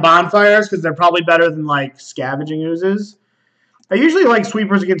bring in the Bonfires because they're probably better than, like, Scavenging Oozes. I usually like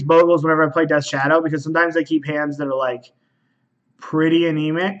sweepers against Bogles whenever I play Death Shadow because sometimes they keep hands that are, like, pretty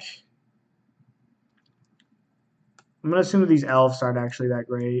anemic. I'm going to assume that these elves aren't actually that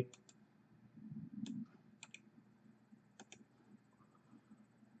great.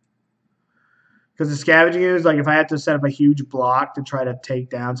 Because the Scavenging Ooze, like, if I had to set up a huge block to try to take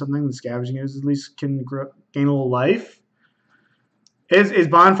down something, the Scavenging Ooze at least can gain a little life. Is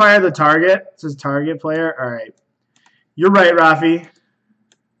Bonfire the target? It says target player. All right. You're right, Rafi.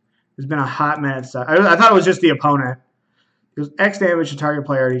 It's been a hot minute. So I thought it was just the opponent. It was X damage to target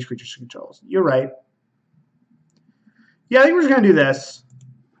player at each creature she controls. You're right. Yeah, I think we're just going to do this.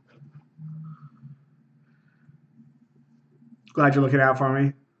 Glad you're looking out for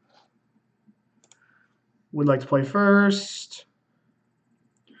me. Would like to play first.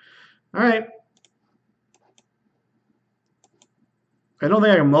 All right. I don't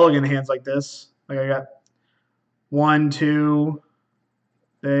think I can mulligan hands like this. Like I got 1, 2.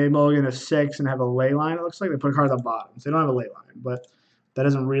 They mulligan a 6 and have a ley line. It looks like they put a card at the bottom. So they don't have a ley line, but that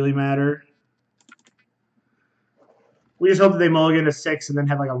doesn't really matter. We just hope that they mulligan a 6 and then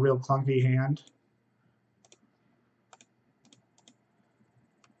have like a real clunky hand.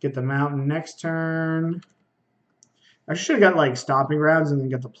 Get the mountain next turn. I should have got like Stomping Grounds and then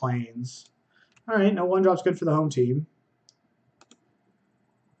get the plains. All right, no 1-drop's good for the home team.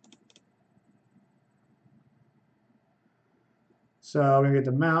 So I'm going to get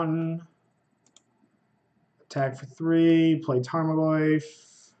the mountain. Attack for 3. Play Tarmogoyf.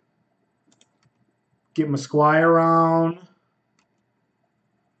 Get my Squire on.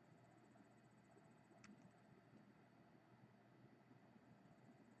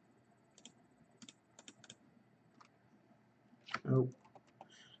 Oh,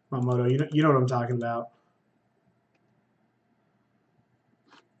 Mamoto, you know what I'm talking about.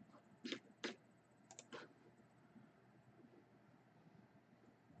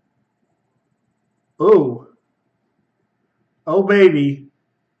 Oh. Oh, baby.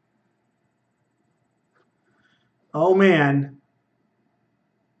 Oh, man.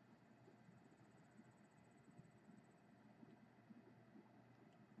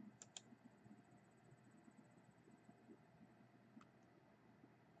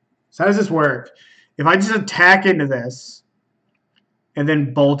 So how does this work? If I just attack into this and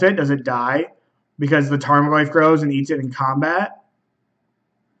then bolt it, does it die? Because the Tarmogoyf grows and eats it in combat?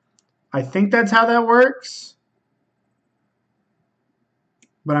 I think that's how that works.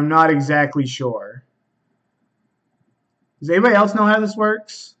 But I'm not exactly sure. Does anybody else know how this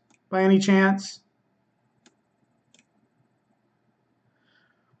works by any chance?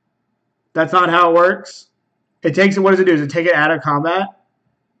 That's not how it works. It takes it. What does it do? Does it take it out of combat?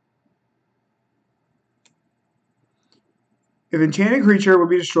 If enchanted creature would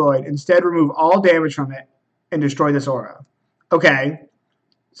be destroyed, instead remove all damage from it and destroy this aura. Okay.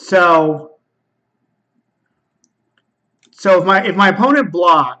 So if my opponent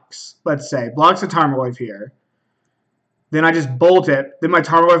blocks, let's say, blocks a Tarmogoyf here, then I just bolt it, then my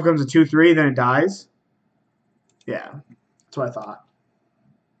Tarmogoyf becomes a 2/3, then it dies. Yeah, that's what I thought.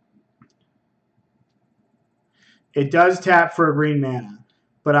 It does tap for a green mana,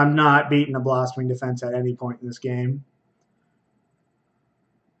 but I'm not beating a Blossoming Defense at any point in this game.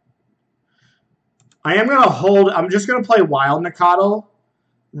 I am going to hold. I'm just going to play Wild Nacatl,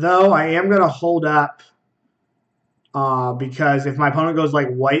 though. I am going to hold up because if my opponent goes like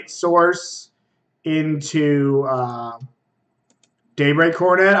White Source into Daybreak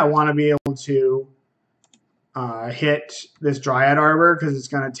Coronet, I want to be able to hit this Dryad Arbor because it's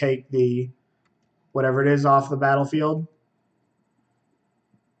going to take the whatever it is off the battlefield.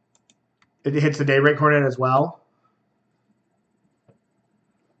 It hits the Daybreak Coronet as well.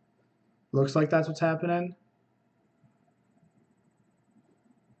 Looks like that's what's happening.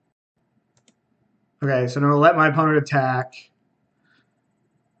 Okay, so I'm going to let my opponent attack.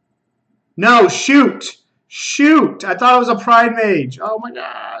 No, shoot! Shoot! I thought it was a Pridemage. Oh my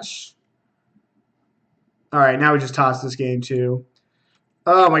gosh. All right, now we just tossed this game too.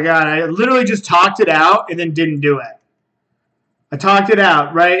 Oh my god, I literally just talked it out and then didn't do it. I talked it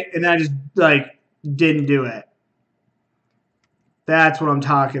out, right? And then I just, like, didn't do it. That's what I'm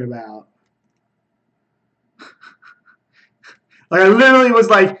talking about. Like, I literally was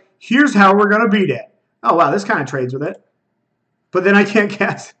like, here's how we're going to beat it. Oh, wow, this kind of trades with it. But then I can't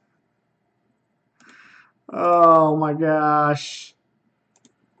cast. Oh, my gosh.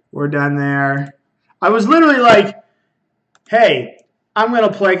 We're done there. I was literally like, hey, I'm going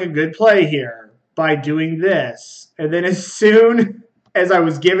to play a good play here by doing this. And then as soon as I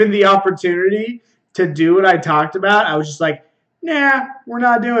was given the opportunity to do what I talked about, I was just like, nah, we're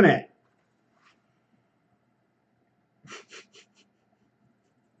not doing it.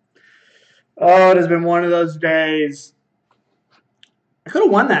 Oh, it has been one of those days. I could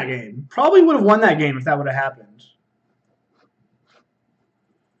have won that game. Probably would have won that game if that would have happened.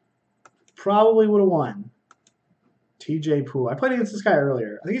 Probably would have won. TJ Poole. I played against this guy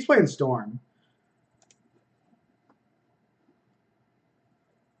earlier. I think he's playing Storm.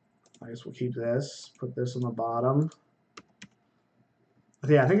 I guess we'll keep this. Put this on the bottom.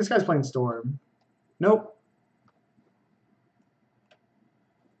 Yeah, I think this guy's playing Storm. Nope.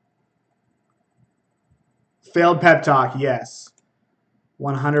 Failed pep talk, yes.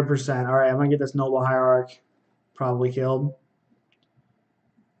 100%. All right, I'm going to get this Noble Hierarch probably killed.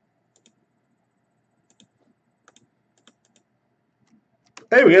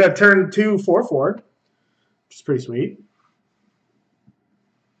 Hey, we got a turn 2 4/4, which is pretty sweet.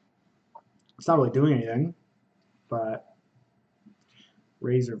 It's not really doing anything, but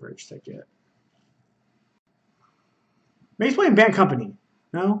Razor Verge ticket. Maybe he's playing Band Company.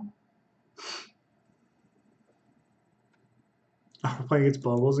 No? Oh, we're playing against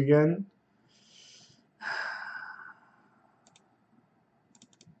Bubbles again.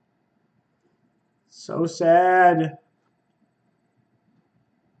 So sad.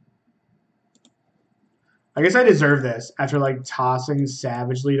 I guess I deserve this. After like tossing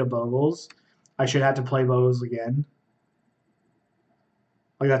savagely to Bogles, I should have to play Bogles again.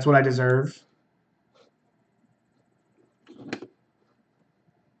 Like that's what I deserve.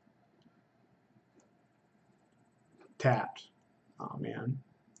 Tapped. Oh man.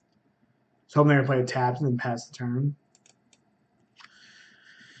 I was hoping they were playing tapped and then pass the turn.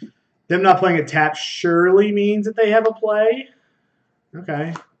 Them not playing a tap surely means that they have a play.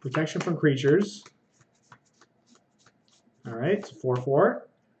 Okay. Protection from creatures. All right. It's 4/4.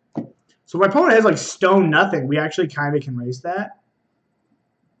 So my opponent has like stone nothing. We actually kind of can race that.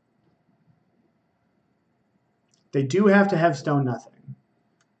 They do have to have stone nothing.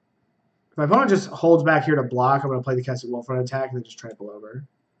 If my opponent just holds back here to block, I'm going to play the Kessig Wolf Run attack and then just trample over.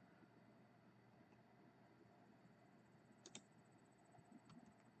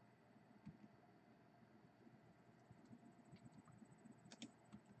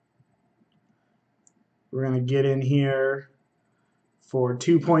 We're going to get in here for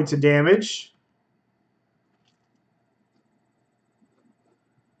 2 points of damage.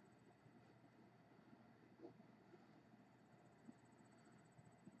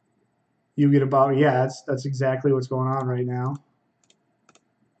 You get about, yeah, that's exactly what's going on right now.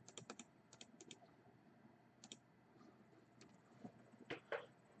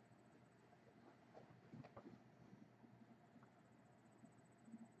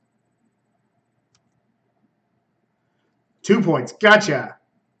 Two points. Gotcha.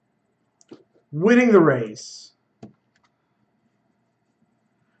 Winning the race.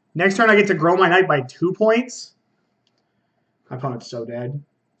 Next turn, I get to grow my knight by 2 points. My opponent's so dead.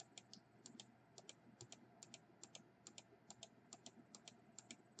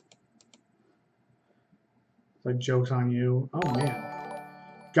 Like, joke's on you. Oh, man.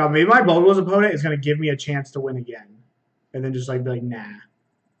 God, maybe my Bogles opponent is going to give me a chance to win again. And then just, like, be like, nah.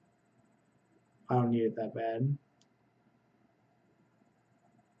 I don't need it that bad.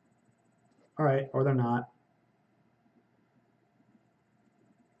 All right, or they're not.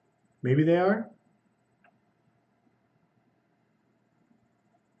 Maybe they are.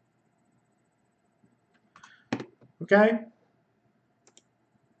 Okay.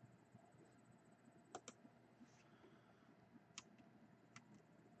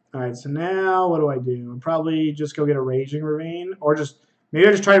 All right, so now what do I do? I'll probably just go get a Raging Ravine, or just maybe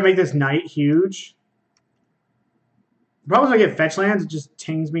I just try to make this knight huge. The problem is I get fetch lands, it just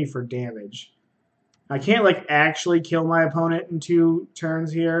tings me for damage. I can't like actually kill my opponent in 2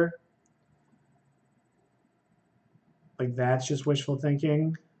 turns here. Like that's just wishful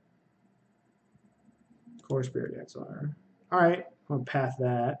thinking. Core Spirit Exile. All right, I'm gonna path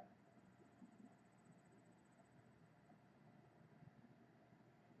that.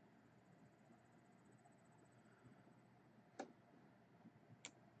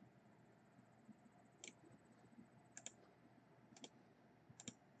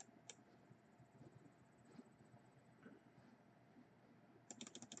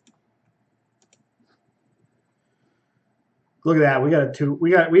 Look at that. We got a 2.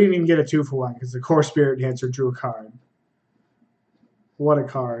 We didn't even get a 2-for-1 because the Core Spirit Dancer drew a card. What a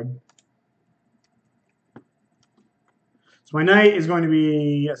card. So my knight is going to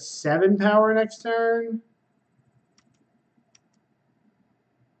be a 7 power next turn.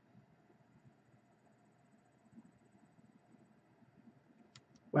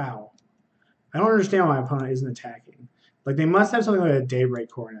 Wow. I don't understand why my opponent isn't attacking. Like they must have something like a Daybreak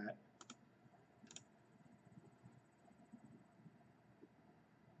Coronet.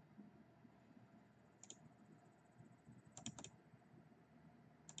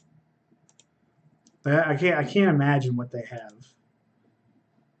 I can't imagine what they have.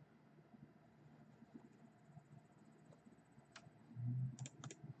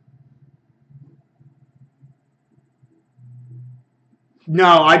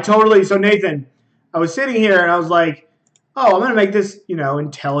 No, I totally. So Nathan, I was sitting here and I was like, oh, I'm going to make this, you know,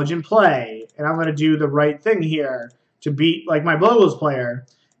 intelligent play, and I'm going to do the right thing here to beat, like, my Bloodless player.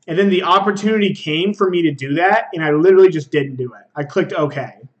 And then the opportunity came for me to do that, and I literally just didn't do it. I clicked OK.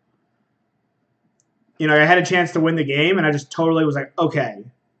 You know, I had a chance to win the game, and I just totally was like, OK.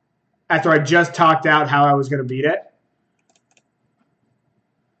 After I just talked out how I was going to beat it.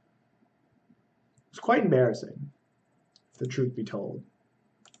 It's quite embarrassing, if the truth be told.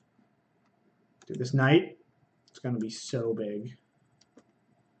 Dude, this knight, it's going to be so big.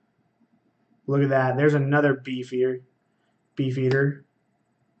 Look at that. There's another beef eater.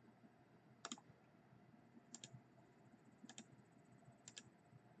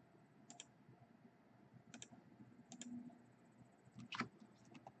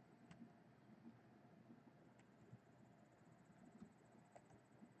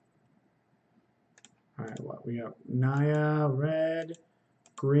 All right, what we got? Naya, red,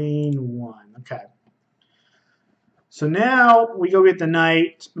 green, 1. Okay. So now we go get the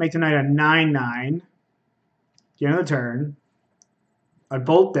knight, make the knight a 9/9. At the end of the turn. I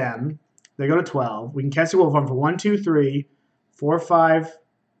bolt them. They go to 12. We can Kessig Wolf Run for 1, 2, 3, 4, 5,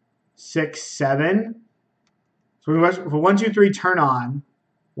 6, 7. So we go for 1, 2, 3, turn on.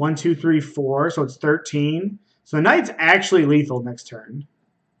 1, 2, 3, 4. So it's 13. So the knight's actually lethal next turn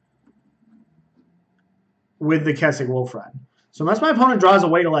with the Kessig Wolf Run. So unless my opponent draws a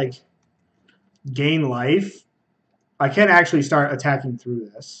way to like gain life, I can actually start attacking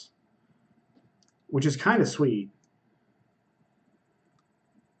through this, which is kind of sweet.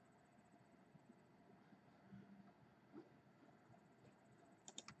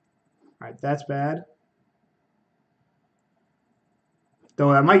 All right, that's bad. Though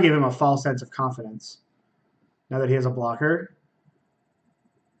I might give him a false sense of confidence now that he has a blocker.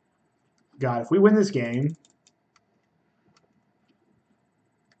 God, if we win this game...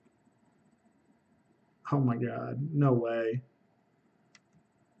 Oh my God, no way.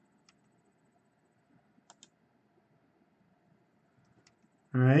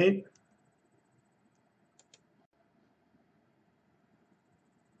 All right.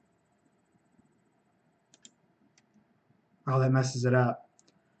 Oh, that messes it up.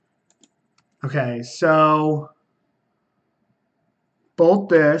 Okay, so bolt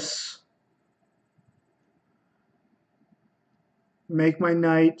this. Make my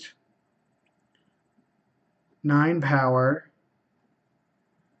knight 9 power.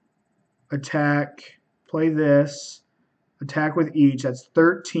 Attack. Play this. Attack with each. That's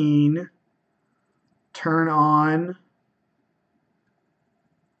 13. Turn on.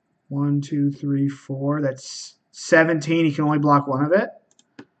 1, 2, 3, 4. That's 17. He can only block one of it.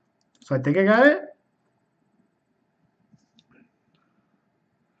 So I think I got it.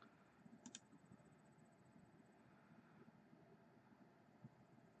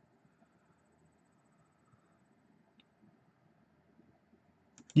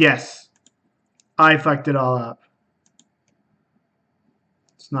 Yes. I fucked it all up.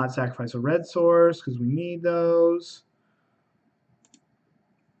 Let's not sacrifice a red source because we need those.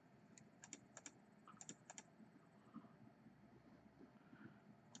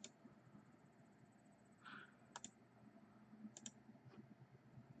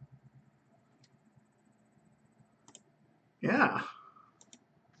 Yeah.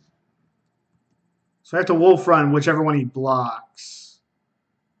 So I have to Wolf Run whichever one he blocks.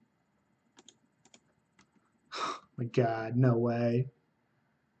 My God, no way.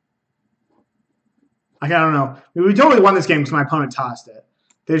 I don't know. I mean, we totally won this game because my opponent tossed it.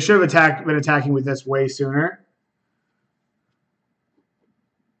 They should have been attacking with this way sooner.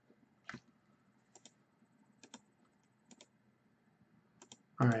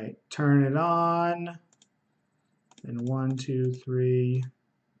 All right, turn it on. And 1, 2, 3.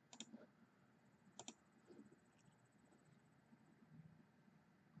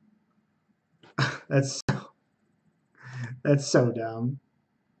 That's so dumb.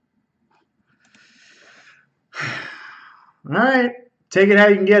 All right, take it how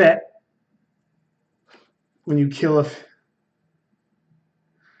you can get it. When you kill a...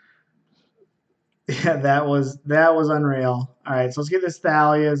 Yeah, that was unreal. All right, so let's get this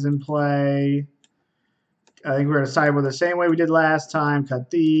Thalia's in play. I think we're going to sideboard the same way we did last time. Cut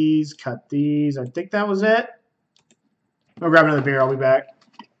these, cut these. I think that was it. I'll grab another beer. I'll be back.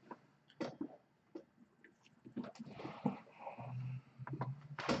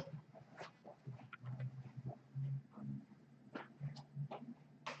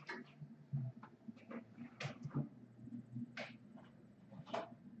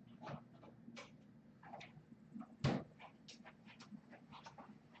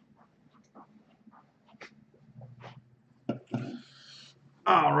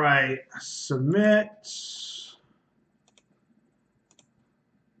 All right, submit.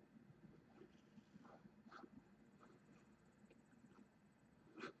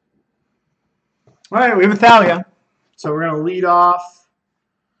 All right, we have a Thalia. So we're going to lead off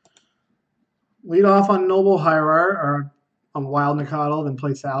on Noble Hierarch or on Wild Nacatl, then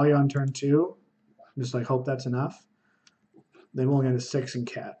play Thalia on turn 2. Just like hope that's enough. Then we'll get a 6 and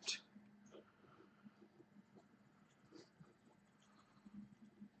kept.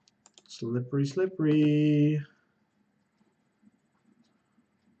 Slippery, slippery.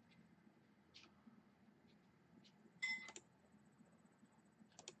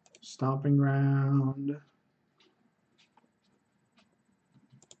 Stomping Ground.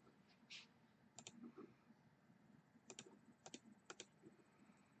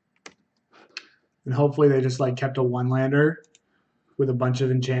 And hopefully they just like kept a 1-lander with a bunch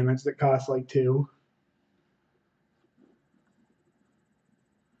of enchantments that cost like 2.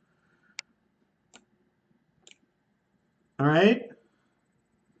 All right.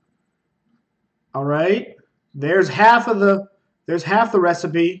 All right. There's half the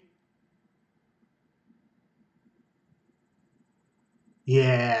recipe.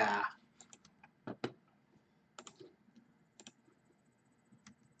 Yeah.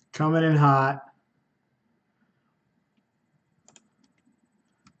 Coming in hot.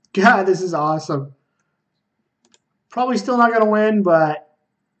 God, this is awesome. Probably still not going to win, but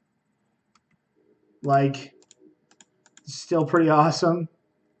like still pretty awesome.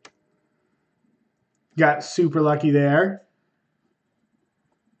 Got super lucky there.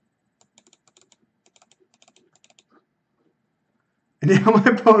 And now my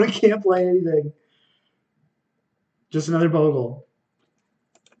opponent can't play anything. Just another Bogle.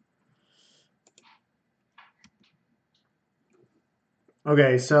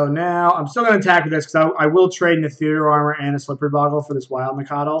 Okay, so now I'm still going to attack with this because I will trade an Ethereal Armor and a Slippery Boggle for this Wild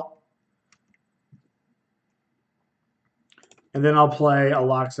Nacatl. And then I'll play a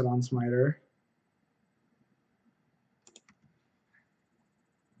Loxodon Smiter.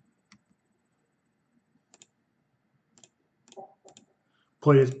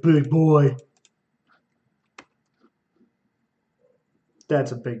 Play this big boy.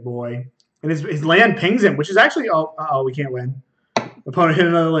 That's a big boy. And his land pings him, which is actually... Oh, we can't win. Opponent hit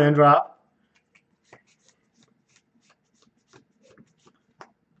another land drop.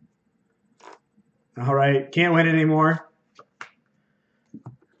 All right, can't win anymore.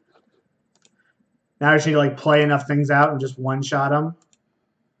 Now I just need to like play enough things out and just one-shot him.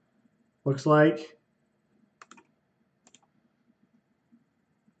 Looks like.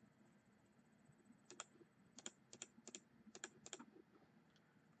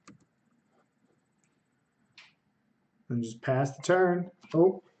 And just pass the turn.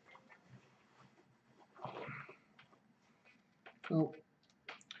 Oh. Oh.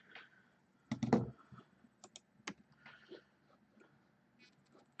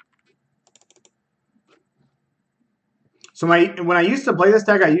 So when I used to play this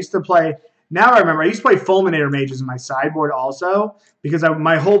deck, I used to play... Now I remember, I used to play Fulminator Mages in my sideboard also because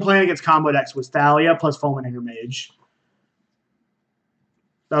my whole plan against combo decks was Thalia plus Fulminator Mage.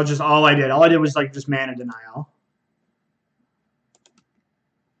 That was just all I did. All I did was like just mana denial.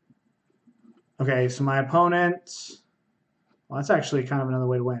 Okay, so my opponent... Well, that's actually kind of another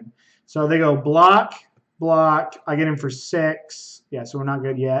way to win. So they go block, block. I get him for 6. Yeah, so we're not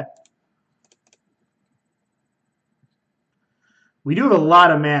good yet. We do have a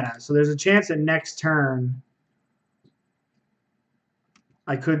lot of mana, so there's a chance that next turn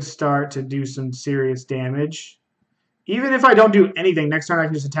I could start to do some serious damage. Even if I don't do anything, next turn I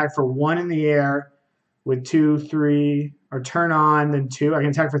can just attack for 1 in the air with 2, 3, or turn on, then 2. I can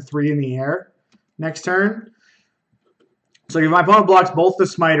attack for 3 in the air next turn. So if my opponent blocks both the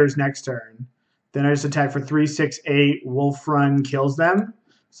Smiters next turn, then I just attack for 3, 6, 8. Wolf Run kills them.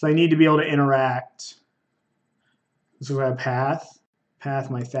 So I need to be able to interact. This is a path. Path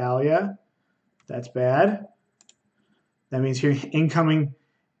my Thalia. That's bad. That means here incoming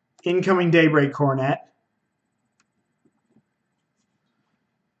Daybreak Cornet.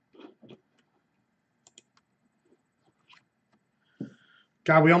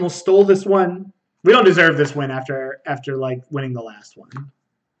 God, we almost stole this one. We don't deserve this win after like winning the last one.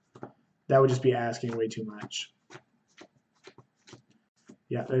 That would just be asking way too much.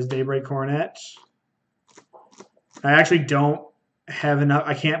 Yeah, there's Daybreak Cornet. I actually don't have enough.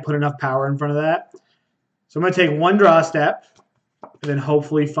 I can't put enough power in front of that. So I'm going to take 1 draw step and then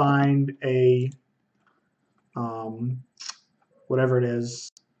hopefully find a whatever it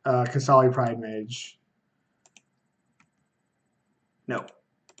is, Qasali Pridemage. No.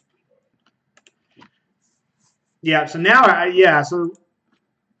 Yeah, so now so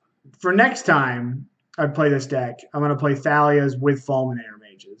for next time I play this deck, I'm going to play Thalias with Fulminator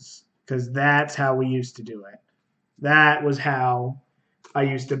Mages because that's how we used to do it. That was how I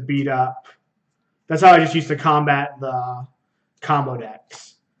used to beat up That's how I just used to combat the combo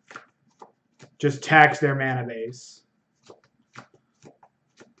decks. Just tax their mana base.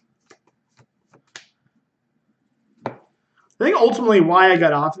 I think ultimately why I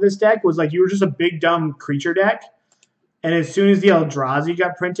got off of this deck was like you were just a big dumb creature deck, and as soon as the Eldrazi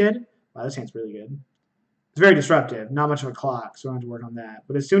got printed, wow, this hand's really good. It's very disruptive. Not much of a clock, so I don't have to work on that.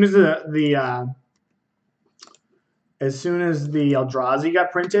 But as soon as the Eldrazi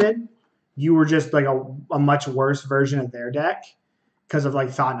got printed, you were just like a much worse version of their deck because of like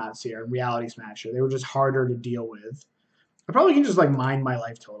Thought-Knot Seer and Reality Smasher. They were just harder to deal with. I probably can just like mine my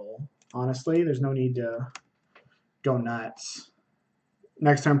life total. Honestly, there's no need to go nuts.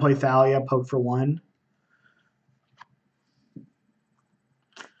 Next turn, play Thalia, poke for 1.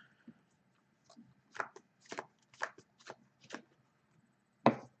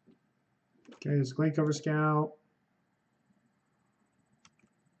 Okay, this Glade Cover Scout.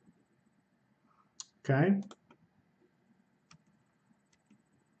 Okay.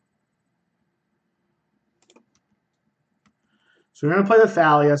 So we're going to play the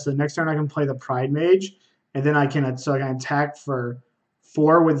Thalia, so the next turn I can play the Pridemage, and then I can attack for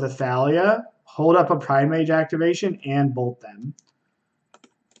 4 with the Thalia, hold up a Pridemage activation, and bolt them.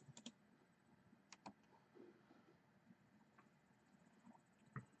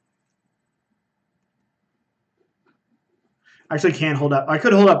 Actually, can't hold up. I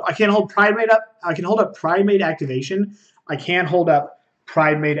could hold up. I can't hold Pridemage up. I can hold up Pridemage activation. I can't hold up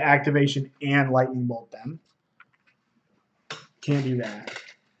Pridemage activation and Lightning Bolt them. Can't do that.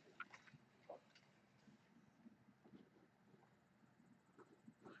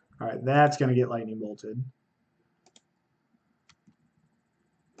 All right, that's going to get Lightning Bolted.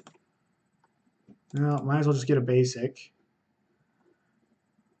 No, might as well just get a basic.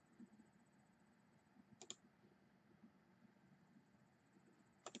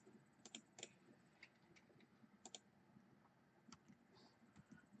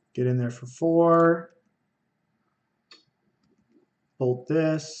 Get in there for 4. Bolt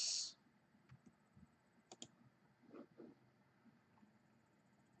this.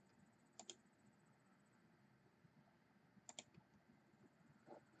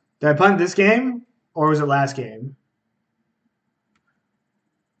 Did I punt this game, or was it last game?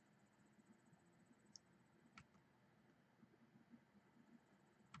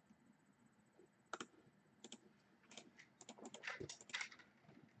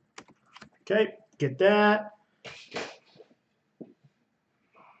 Okay, get that.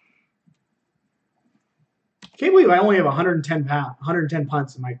 Can't believe I only have 110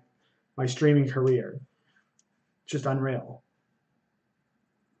 punts in my streaming career. It's just unreal.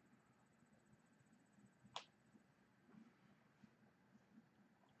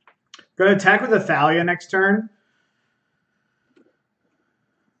 Gonna attack with a Thalia next turn.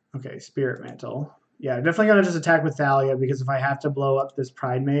 Okay, Spirit Mantle. Yeah, definitely gonna just attack with Thalia because if I have to blow up this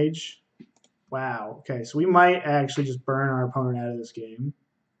Pridemage. Wow. Okay, so we might actually just burn our opponent out of this game.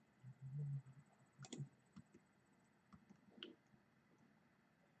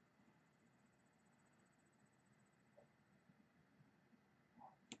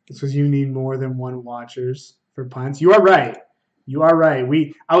 It's because you need more than 1 watchers for punts. You are right. You are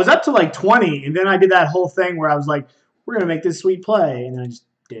right. I was up to like 20, and then I did that whole thing where I was like, we're going to make this sweet play, and then I just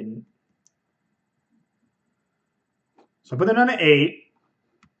didn't. So I put it on an 8,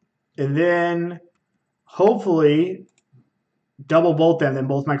 and then hopefully double bolt them, then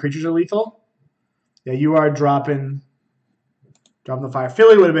both my creatures are lethal. Yeah, you are dropping the fire.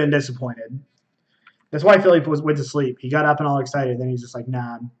 Philly would have been disappointed. That's why Philly went to sleep. He got up and all excited. Then he's just like,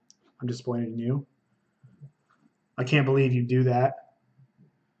 nah, I'm disappointed in you. I can't believe you do that.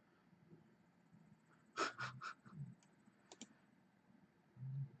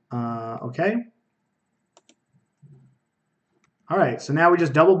 Okay. All right, so now we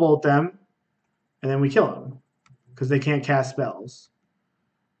just double bolt them, and then we kill them because they can't cast spells.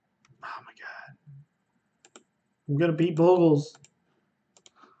 Oh my god. I'm going to beat Bogles.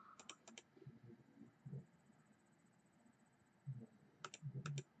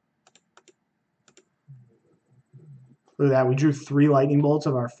 Look at that. We drew 3 lightning bolts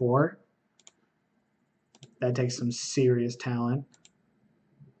of our 4. That takes some serious talent.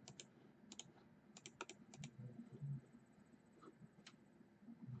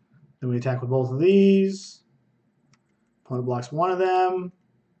 Then we attack with both of these. Opponent blocks 1 of them.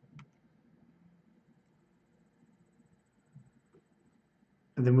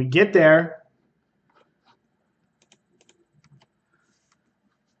 And then we get there.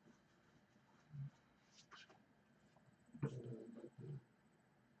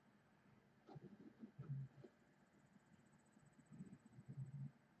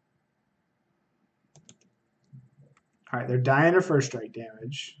 All right, they're dying to first strike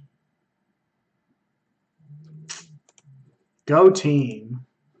damage. Go team.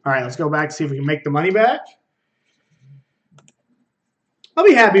 All right, let's go back, see if we can make the money back. I'll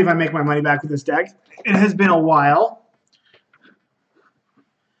be happy if I make my money back with this deck. It has been a while.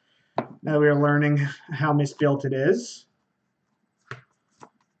 Now we are learning how misbuilt it is.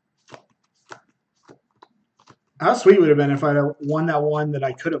 How sweet would it have been if I'd have won that one that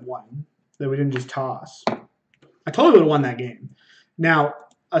I could have won, that we didn't just toss. I totally would have won that game. Now,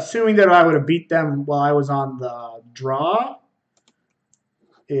 assuming that I would have beat them while I was on the draw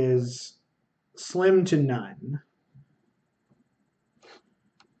is slim to none.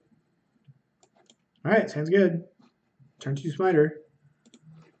 All right, sounds good. Turn 2 Smiter.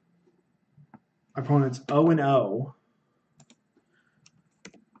 Our opponent's 0-0.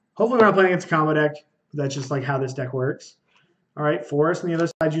 Hopefully we're not playing against a combo deck. That's just like how this deck works. All right, Forest on the other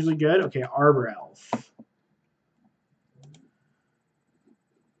side's usually good. Okay, Arbor Elf.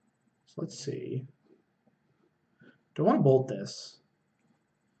 So let's see. Do I want to bolt this?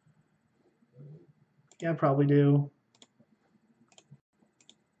 Yeah, I probably do.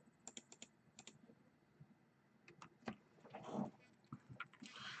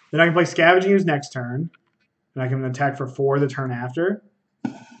 Then I can play Scavenging Ooze next turn. And I can attack for 4 the turn after.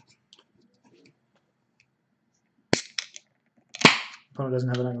 Opponent doesn't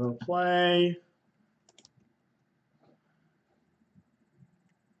have another play.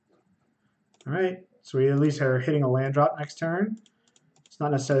 All right, so we at least are hitting a land drop next turn. It's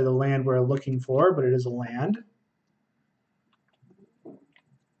not necessarily the land we're looking for, but it is a land.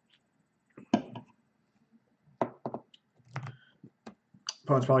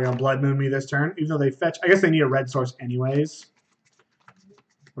 Opponent's probably going to Blood Moon me this turn, even though they fetch. I guess they need a red source anyways.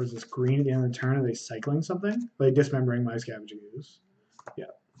 Or is this green at the end of the turn? Are they cycling something? Are they dismembering my Scavenging Ooze? Yeah.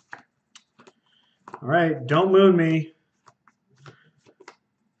 All right, don't moon me.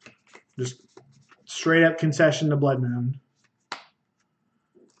 Just straight up concession to Blood Moon.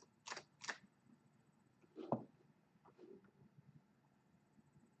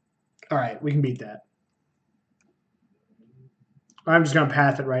 All right, we can beat that. I'm just going to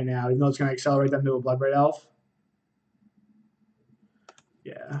path it right now, even though it's going to accelerate them to a Bloodbraid Elf.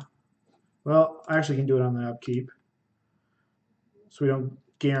 Yeah. Well, I actually can do it on the upkeep. So we don't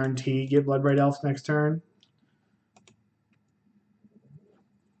guarantee get Bloodbraid Elves next turn.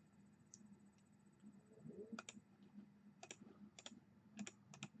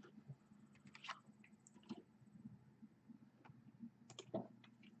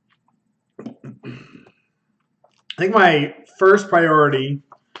 I think my first priority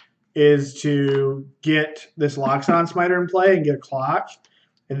is to get this Loxodon Smiter in play and get a clock.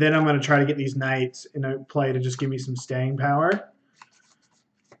 And then I'm going to try to get these Knights in a play to just give me some staying power.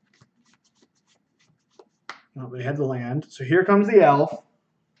 Oh, they had the land. So here comes the Elf.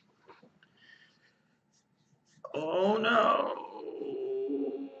 Oh, no.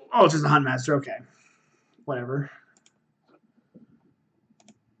 Oh, it's just a Huntmaster. Okay. Whatever.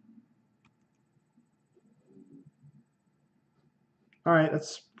 All right,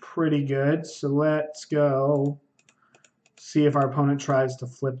 that's pretty good. So let's go see if our opponent tries to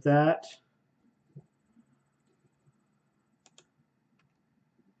flip that.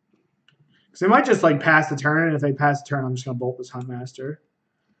 Because they might just like pass the turn, and if they pass the turn, I'm just going to bolt this Huntmaster.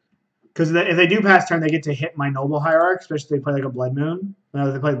 Because if they do pass turn, they get to hit my Noble Hierarch, especially if they play like a Blood Moon. No,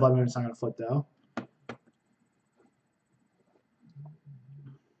 if they play Blood Moon, it's not going to flip though.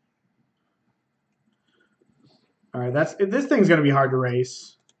 All right, this thing's going to be hard to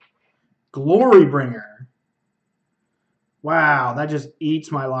race. Glorybringer. Wow, that just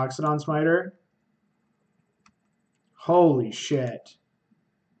eats my Loxodon Smiter. Holy shit.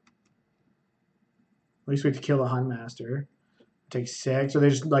 At least we have to kill the Huntmaster. Take 6. Are they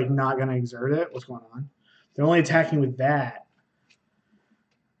just like not going to exert it? What's going on? They're only attacking with that.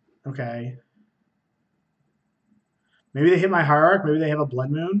 Okay. Maybe they hit my Hierarch. Maybe they have a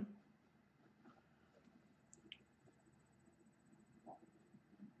Blood Moon.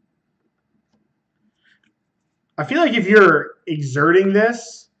 I feel like if you're exerting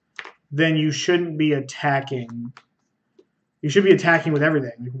this, then you shouldn't be attacking. You should be attacking with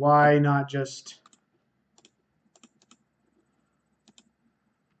everything. Like, why not just...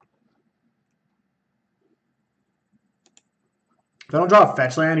 If I don't draw a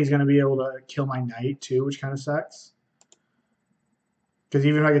fetch land, he's going to be able to kill my Knight too, which kind of sucks. Because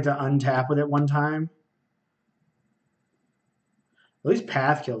even if I get to untap with it one time, at least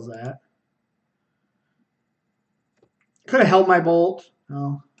Path kills that. Could have held my Bolt.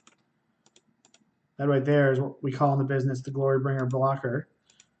 Oh. That right there is what we call in the business the Glorybringer blocker.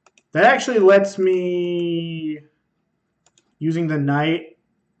 That actually lets me using the Knight.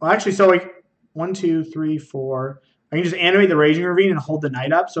 Well, actually, so like 1, 2, 3, 4. I can just animate the Raging Ravine and hold the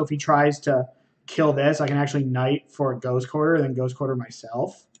Knight up. So if he tries to kill this, I can actually Knight for a Ghost Quarter and then Ghost Quarter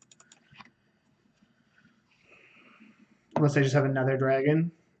myself. Unless I just have another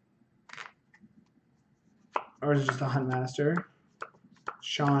dragon. Or is it just a Huntmaster?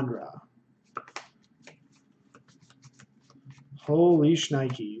 Chandra. Holy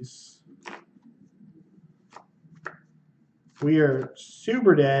shnikes. We are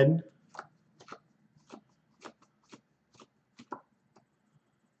super dead.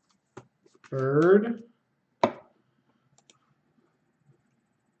 Bird.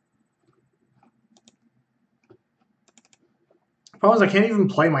 Problem is I can't even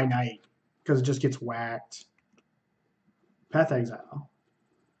play my Knight because it just gets whacked. Path Exile.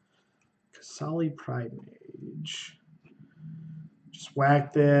 Qasali Pridemage. Just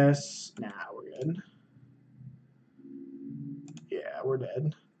whack this. Nah, we're good. Yeah, we're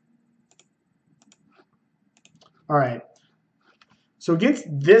dead. All right. So against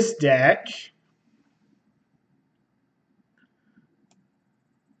this deck,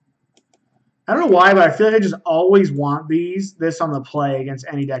 I don't know why, but I feel like I just always want this on the play against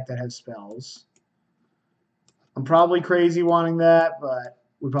any deck that has spells. I'm probably crazy wanting that, but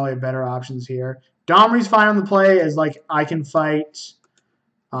we probably have better options here. Domri's fine on the play as like I can fight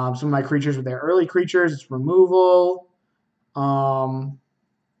some of my creatures with their early creatures. It's removal.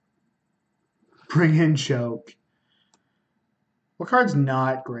 Bring in Choke. What card's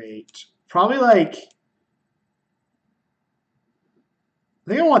not great? Probably like, I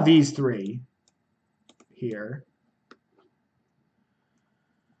think I want these 3 here.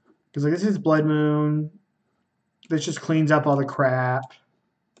 Because like this is Blood Moon. This just cleans up all the crap.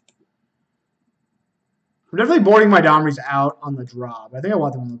 I'm definitely boarding my Domris out on the draw, but I think I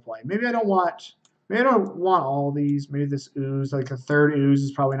want them on the play. Maybe I don't want all these. Maybe this Ooze, like a 3rd Ooze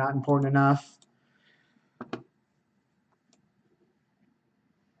is probably not important enough.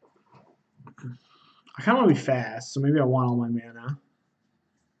 I kind of want to be fast, so maybe I want all my mana.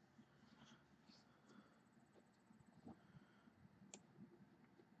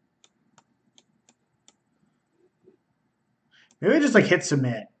 Maybe I just like hit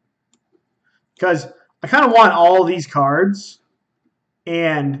submit. Because I kind of want all these cards.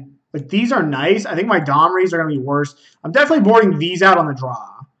 And like these are nice. I think my Domris are going to be worse. I'm definitely boarding these out on the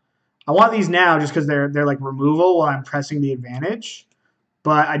draw. I want these now just because they're like removal while I'm pressing the advantage.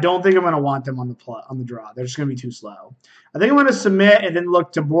 But I don't think I'm going to want them on the draw. They're just going to be too slow. I think I'm going to submit and then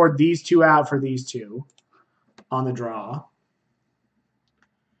look to board these 2 out for these 2 on the draw.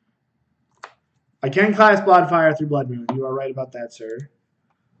 I can class Bloodfire through Blood Moon. You are right about that, sir.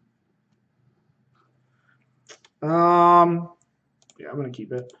 Yeah, I'm going to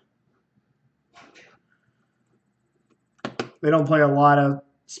keep it. They don't play a lot of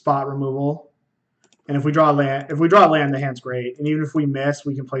spot removal. And if we draw land, the hand's great. And even if we miss,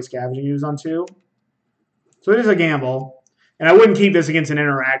 we can play Scavenging Ooze on 2. So it is a gamble. And I wouldn't keep this against an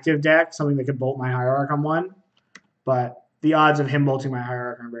interactive deck, something that could bolt my Hierarch on 1. But the odds of him bolting my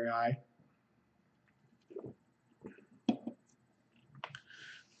Hierarch are very high.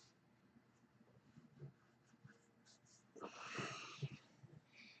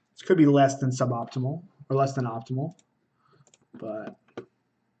 This could be less than suboptimal or less than optimal. But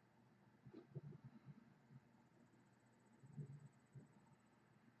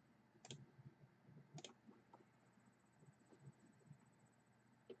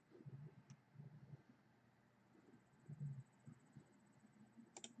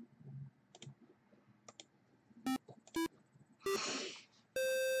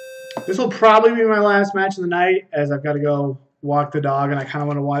this will probably be my last match of the night, as I've got to go walk the dog, and I kind of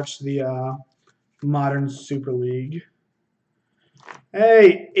want to watch the Modern Super League.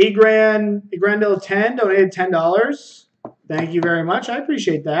 Hey, Agrandel 10 donated $10. Thank you very much. I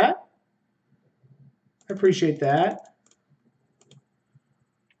appreciate that. I appreciate that.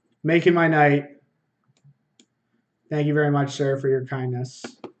 Making my night. Thank you very much, sir, for your kindness.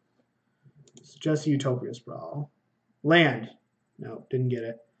 It's just Utopia Sprawl. Land. No, didn't get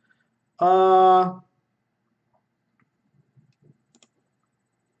it.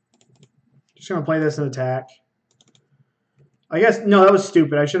 Just going to play this in attack. I guess, no, that was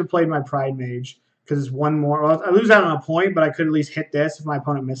stupid. I should have played my Pridemage because it's 1 more. Well, I lose out on a point, but I could at least hit this if my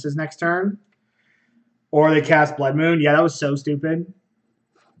opponent misses next turn. Or they cast Blood Moon. Yeah, that was so stupid.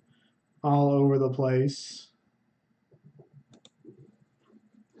 All over the place.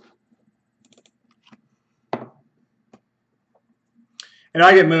 And if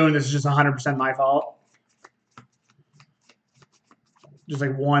I get Moon, this is just 100% my fault. Just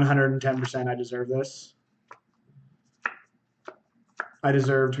like 110% I deserve this. I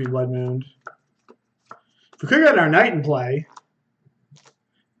deserve to be Blood Mooned. If we could get our knight in play.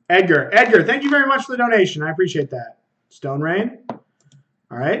 Edgar, thank you very much for the donation. I appreciate that. Stone Rain.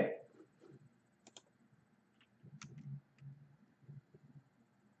 All right.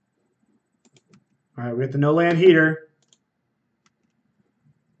 All right, we got the No Land Heater.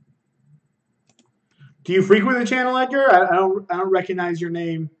 Do you frequent the channel, Edgar? I don't recognize your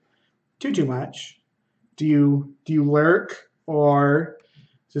name too much. Do you lurk, or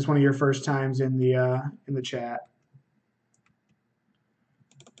is this one of your first times in the chat?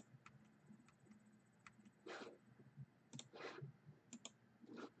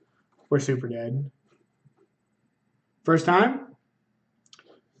 We're super dead. First time?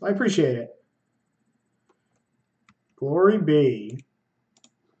 I appreciate it. Glory be.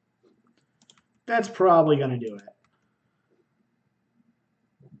 That's probably going to do it.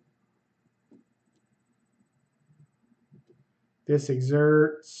 This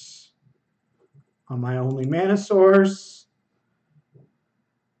exerts on my only mana source.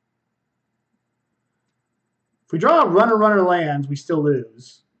 If we draw a runner lands, we still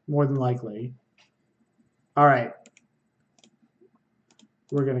lose, more than likely. All right.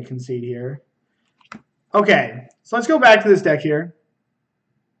 We're going to concede here. Okay, so let's go back to this deck here.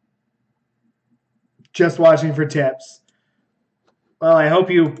 Just watching for tips. Well, I hope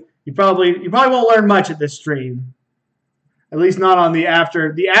you probably won't learn much at this stream. At least not on the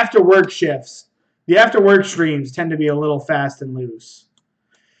after work shifts. The after work streams tend to be a little fast and loose.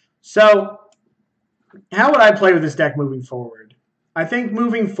 So, how would I play with this deck moving forward? I think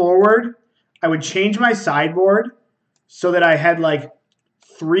moving forward, I would change my sideboard so that I had like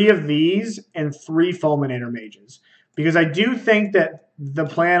 3 of these and 3 Fulminator Mages. Because I do think that the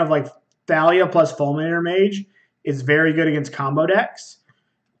plan of like Thalia plus Fulminator Mage is very good against combo decks.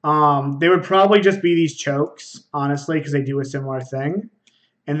 They would probably just be these chokes, honestly, because they do a similar thing.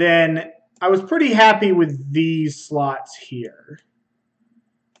 And then I was pretty happy with these slots here.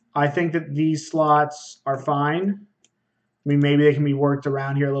 I think that these slots are fine. I mean, maybe they can be worked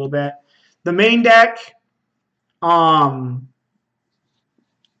around here a little bit. The main deck, like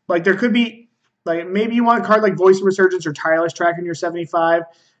there could be, like maybe you want a card like Voice of Resurgence or Tireless Tracker in your 75.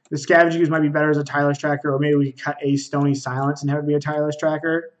 The Scavenging Ooze might be better as a Tireless Tracker, or maybe we could cut a Stony Silence and have it be a Tireless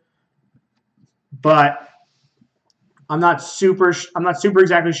Tracker. But I'm not super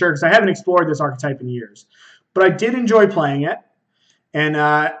exactly sure because I haven't explored this archetype in years. But I did enjoy playing it, and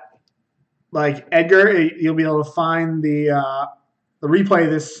like Edgar, you'll be able to find the replay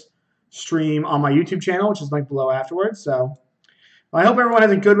of this stream on my YouTube channel, which is linked below afterwards. So I hope everyone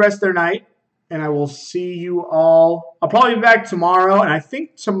has a good rest of their night, and I will see you all. I'll probably be back tomorrow, and I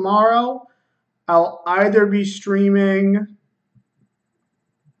think tomorrow I'll either be streaming.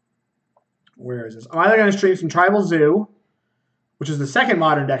 Where is this? I'm either going to stream some Tribal Zoo, which is the second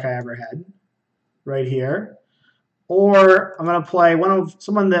modern deck I ever had, right here, or I'm going to play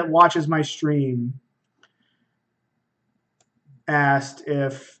someone that watches my stream asked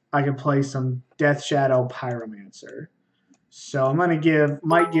if I could play some Death Shadow Pyromancer. So I'm going to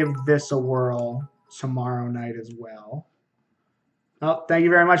might give this a whirl tomorrow night as well. Well, thank you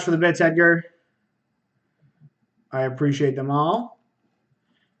very much for the bits, Edgar. I appreciate them all.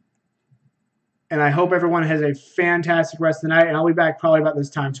 And I hope everyone has a fantastic rest of the night. And I'll be back probably about this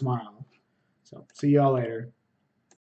time tomorrow. So see you all later.